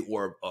nice way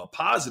or a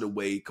positive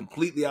way,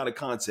 completely out of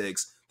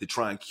context, to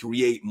try and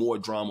create more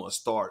drama or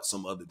start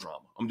some other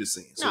drama. I'm just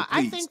saying. So no,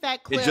 please, I think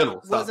that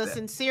clip was a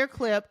sincere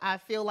clip. I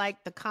feel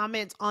like the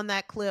comments on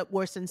that clip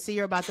were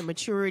sincere about the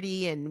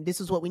maturity and this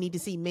is what we need to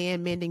see,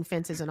 men mending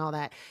fences and all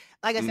that.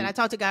 Like I said, I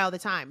talk to Guy all the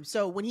time.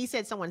 So when he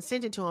said someone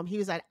sent it to him, he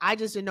was like, I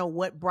just didn't know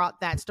what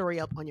brought that story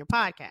up on your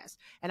podcast.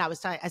 And I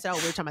said, oh, we're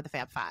talking about the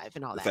Fab Five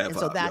and all that. And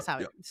so that's how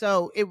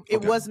so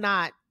it was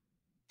not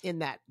in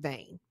that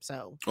vein.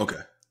 So okay.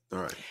 All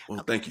right.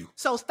 Well, thank you.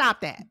 So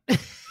stop that.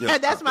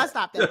 That's my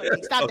stop that.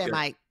 Stop that,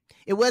 Mike.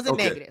 It wasn't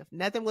negative.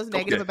 Nothing was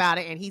negative about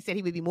it. And he said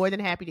he would be more than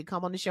happy to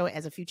come on the show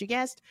as a future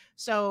guest.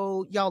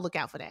 So y'all look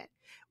out for that.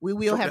 We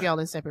will have y'all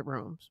in separate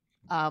rooms.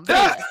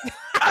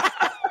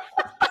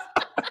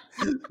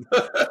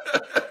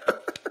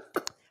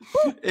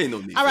 Ain't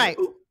no need. All right.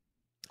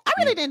 I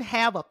really didn't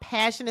have a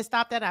passion to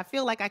stop that. I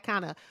feel like I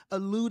kind of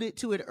alluded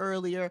to it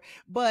earlier,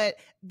 but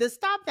the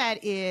stop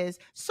that is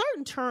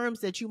certain terms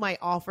that you might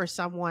offer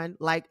someone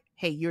like,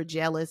 hey, you're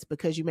jealous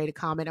because you made a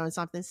comment on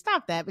something.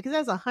 Stop that, because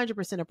that's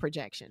 100% of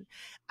projection.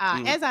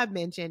 As I've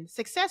mentioned,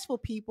 successful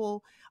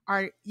people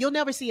you'll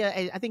never see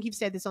I think you've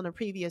said this on a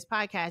previous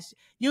podcast,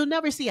 you'll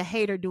never see a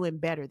hater doing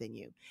better than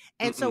you.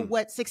 And so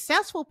what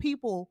successful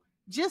people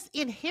just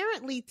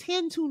inherently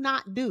tend to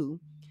not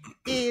do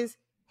is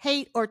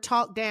hate or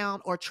talk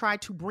down or try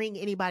to bring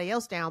anybody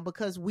else down,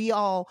 because we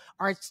all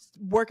are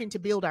working to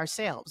build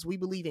ourselves. We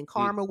believe in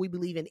karma. We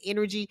believe in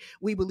energy.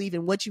 We believe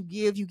in what you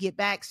give, you get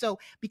back. So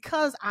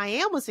because I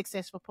am a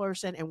successful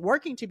person and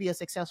working to be a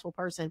successful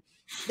person,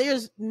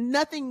 there's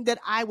nothing that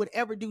I would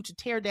ever do to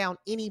tear down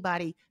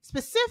anybody,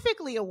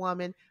 specifically a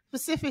woman,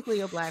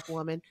 specifically a Black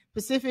woman,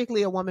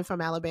 specifically a woman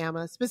from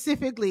Alabama,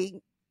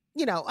 specifically,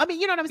 you know what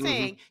I'm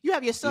saying? You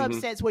have your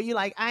subsets where you're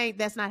like,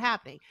 that's not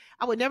happening.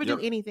 I would never do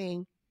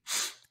anything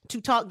to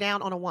talk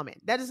down on a woman.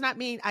 That does not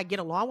mean I get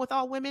along with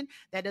all women.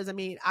 That doesn't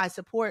mean I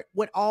support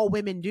what all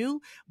women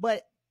do.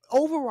 But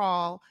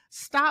overall,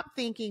 stop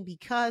thinking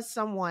because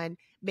someone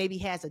maybe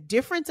has a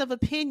difference of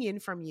opinion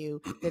from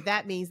you,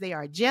 that means they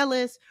are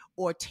jealous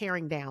or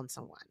tearing down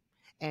someone.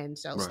 And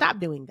so stop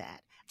doing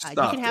that. You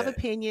can have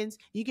opinions,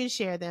 you can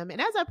share them.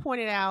 And as I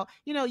pointed out,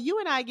 you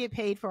and I get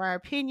paid for our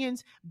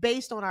opinions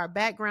based on our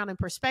background and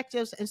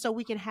perspectives. And so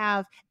we can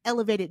have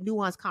elevated,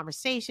 nuanced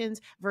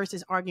conversations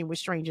versus arguing with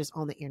strangers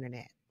on the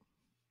internet.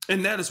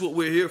 And that is what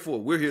we're here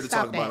for. We're here to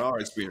talk about our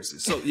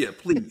experiences. So yeah,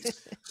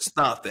 please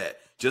stop that.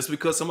 Just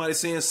because somebody's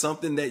saying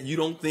something that you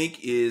don't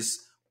think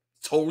is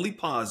totally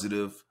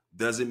positive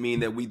doesn't mean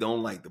that we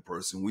don't like the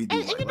person. We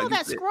do. And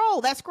that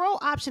scroll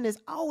option is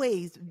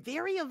always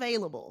very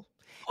available.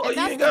 Oh, you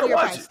ain't gotta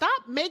watch it.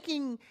 Stop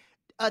making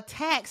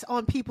attacks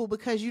on people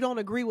because you don't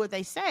agree with what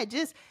they said.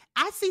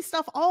 I see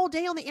stuff all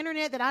day on the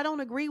internet that I don't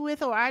agree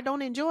with or I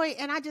don't enjoy,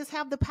 and I just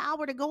have the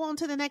power to go on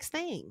to the next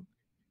thing.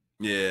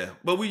 Yeah,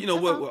 but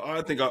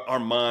I think our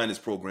mind is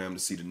programmed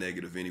to see the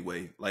negative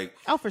anyway. Like,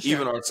 for sure.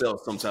 Even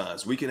ourselves,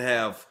 sometimes we can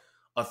have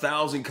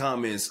 1,000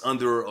 comments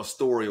under a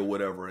story or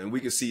whatever, and we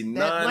can see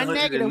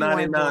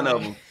 999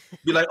 of them.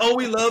 Be like, oh,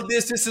 we love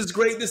this. This is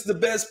great. This is the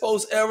best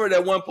post ever.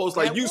 That one post,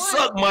 like, you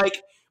suck, Mike.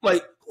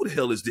 Like, who the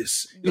hell is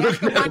this? That's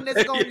the one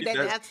that's going to be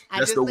that. I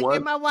just looked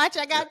at my watch.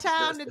 I got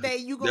time today.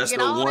 You going to get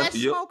all that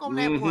smoke on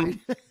that one.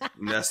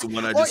 And that's the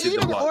one I just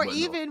hit the block button on.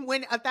 Even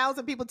when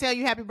 1,000 people tell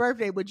you happy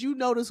birthday, but you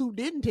notice who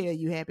didn't tell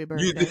you happy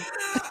birthday.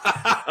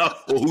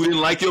 Or who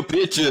didn't like your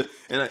picture.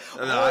 And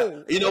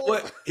you know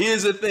what?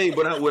 Here's the thing.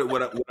 But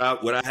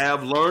what I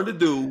have learned to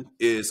do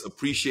is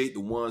appreciate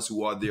the ones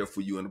who are there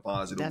for you in a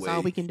positive way. That's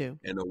all we can do.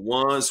 And the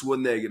ones who are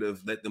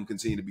negative, let them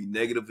continue to be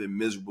negative and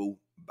miserable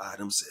by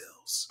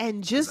themselves.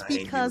 And just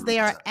because they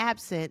are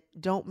absent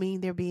don't mean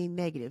they're being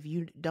negative.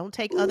 You don't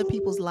take other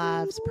people's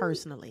lives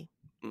personally.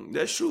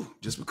 That's true.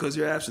 Just because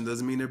you're absent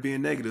doesn't mean they're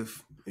being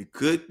negative. It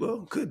could be.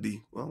 Well,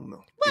 I don't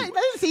know. Well, anyway.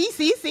 See.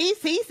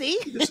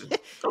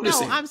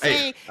 I'm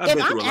saying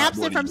if I'm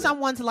absent from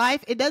someone's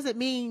life, it doesn't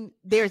mean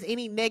there's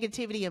any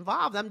negativity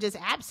involved. I'm just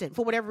absent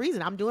for whatever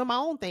reason. I'm doing my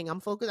own thing.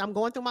 I'm focused. I'm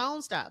going through my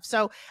own stuff.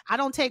 So I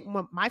don't take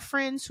my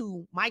friends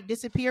who might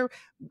disappear.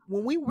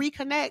 When we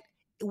reconnect,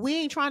 we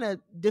ain't trying to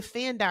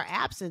defend our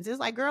absence. It's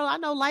like, girl, I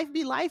know life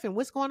be life, and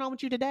what's going on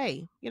with you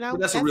today? Well,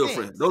 that's a real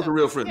friend. Those are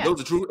real friends. Yeah.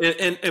 Those are true.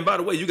 And by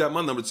the way, you got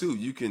my number too.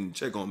 You can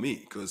check on me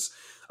because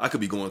I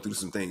could be going through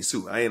some things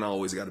too. I ain't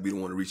always got to be the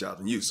one to reach out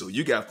to you. So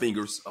you got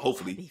fingers.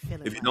 Hopefully,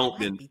 if you don't,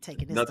 then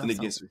nothing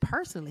against me.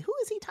 Personally, who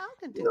is he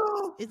talking to?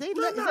 No, is they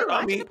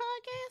watching the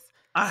podcast?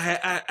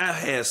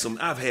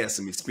 I've had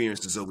some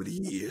experiences over the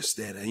years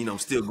that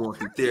still going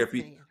through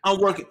therapy. I'm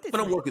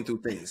working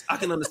through things. I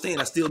can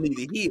understand. I still need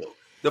to heal.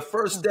 The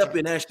first step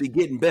in actually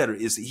getting better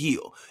is to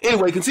heal.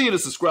 Anyway, continue to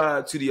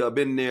subscribe to the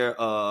Been There,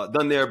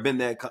 Done There, Been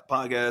That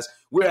podcast.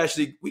 We're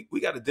actually, we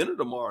got a dinner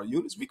tomorrow,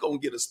 Eunice. We gonna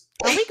get us.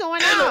 Oh, we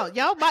going out.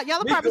 Y'all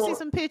probably see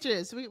some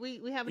pictures.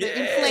 We have an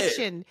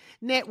Inflection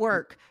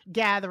Network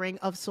gathering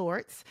of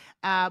sorts.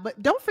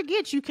 But don't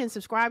forget, you can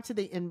subscribe to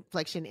the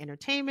Inflection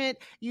Entertainment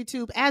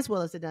YouTube as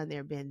well as the Done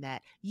There, Been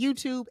That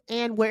YouTube,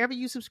 and wherever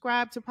you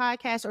subscribe to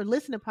podcasts or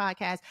listen to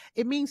podcasts.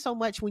 It means so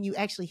much when you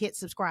actually hit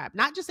subscribe.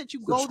 Not just that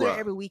you go there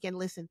every week and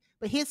listen,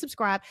 but hit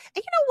subscribe.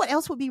 And you know what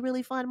else would be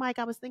really fun, Mike?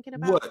 I was thinking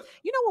about what?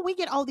 When we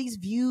get all these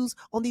views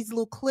on these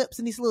little clips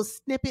and these little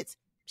snippets,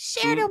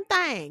 share them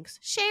things.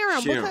 Share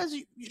them because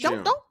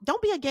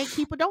don't be a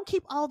gatekeeper. Don't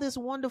keep all this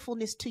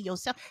wonderfulness to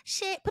yourself.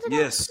 Share, put it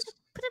out.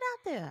 Put it out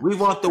there. We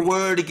want the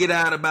word to get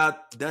out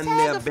about Done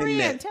There, Been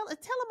That. Tell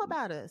them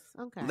about us.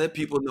 Okay. Let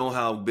people know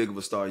how big of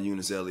a star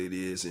Eunice Elliott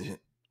is and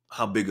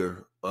how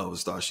bigger of a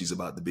star she's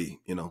about to be.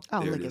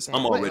 There it is.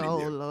 I'm already there.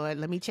 Oh Lord,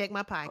 let me check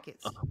my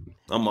pockets.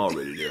 I'm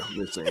already there. I'm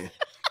just saying.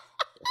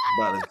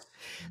 About as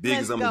big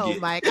as I'm gonna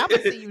get. Mike. I'm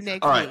gonna see you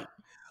next week. Right.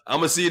 I'm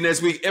gonna see you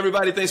next week.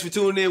 Everybody, thanks for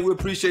tuning in. We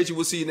appreciate you.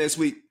 We'll see you next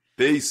week.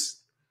 Peace.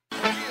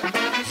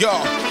 Yo,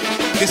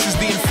 this is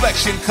the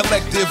Inflection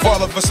Collective.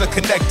 All of us are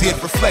connected,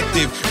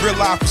 reflective, real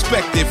life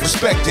perspective,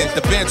 respected.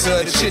 The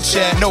banter, the chit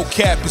chat, no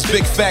cap is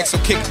big facts. So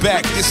kick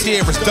back. This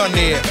here is Done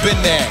There,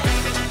 Been That.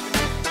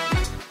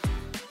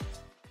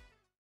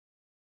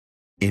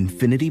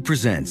 Infinity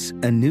presents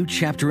a new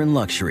chapter in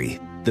luxury,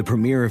 the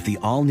premiere of the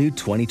all-new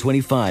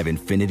 2025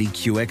 Infiniti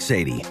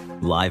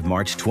QX80, live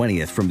March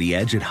 20th from the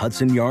Edge at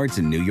Hudson Yards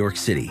in New York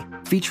City,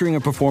 featuring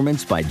a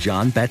performance by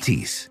John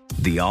Batiste.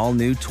 The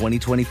all-new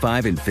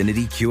 2025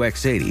 Infiniti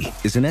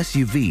QX80 is an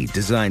SUV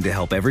designed to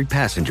help every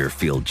passenger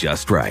feel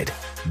just right.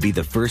 Be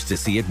the first to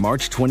see it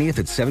March 20th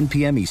at 7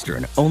 p.m.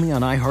 Eastern, only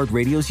on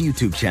iHeartRadio's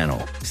YouTube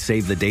channel.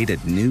 Save the date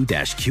at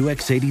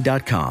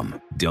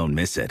new-QX80.com. Don't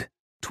miss it.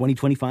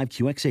 2025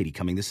 QX80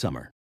 coming this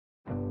summer.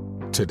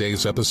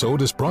 Today's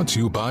episode is brought to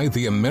you by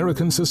the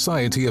American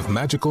Society of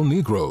Magical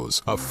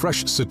Negroes, a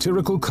fresh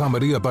satirical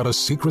comedy about a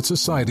secret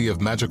society of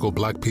magical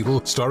black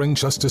people starring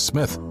Justice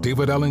Smith,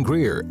 David Allen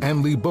Greer,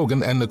 Ann Lee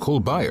Bogan, and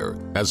Nicole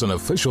Byer. As an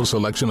official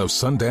selection of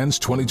Sundance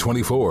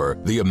 2024,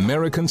 the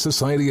American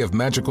Society of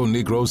Magical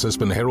Negroes has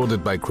been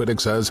heralded by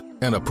critics as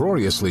an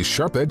uproariously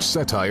sharp-edged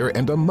satire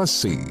and a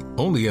must-see.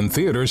 Only in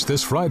theaters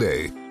this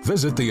Friday.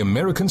 Visit the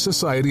American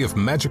Society of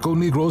Magical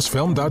Negroes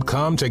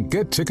Film.com to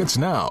get tickets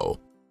now.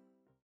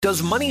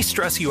 Does money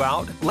stress you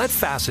out? Let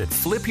Facet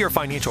flip your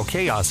financial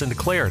chaos into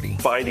clarity.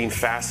 Finding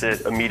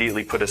Facet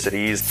immediately put us at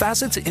ease.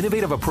 Facet's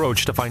innovative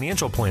approach to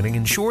financial planning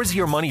ensures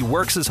your money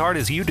works as hard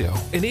as you do,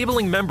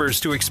 enabling members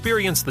to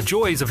experience the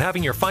joys of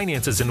having your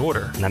finances in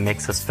order. And that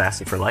makes us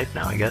Facet for life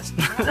now, I guess.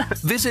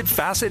 Visit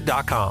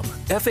Facet.com,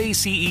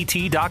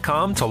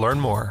 FACET.com to learn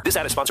more. This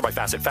ad is sponsored by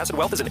Facet. Facet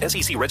Wealth is an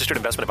SEC registered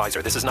investment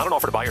advisor. This is not an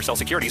offer to buy or sell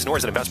securities, nor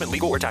is it investment,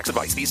 legal, or tax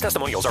advice. These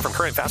testimonials are from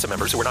current Facet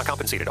members who are not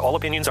compensated. All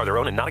opinions are their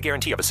own and not a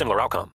guarantee of a similar outcome.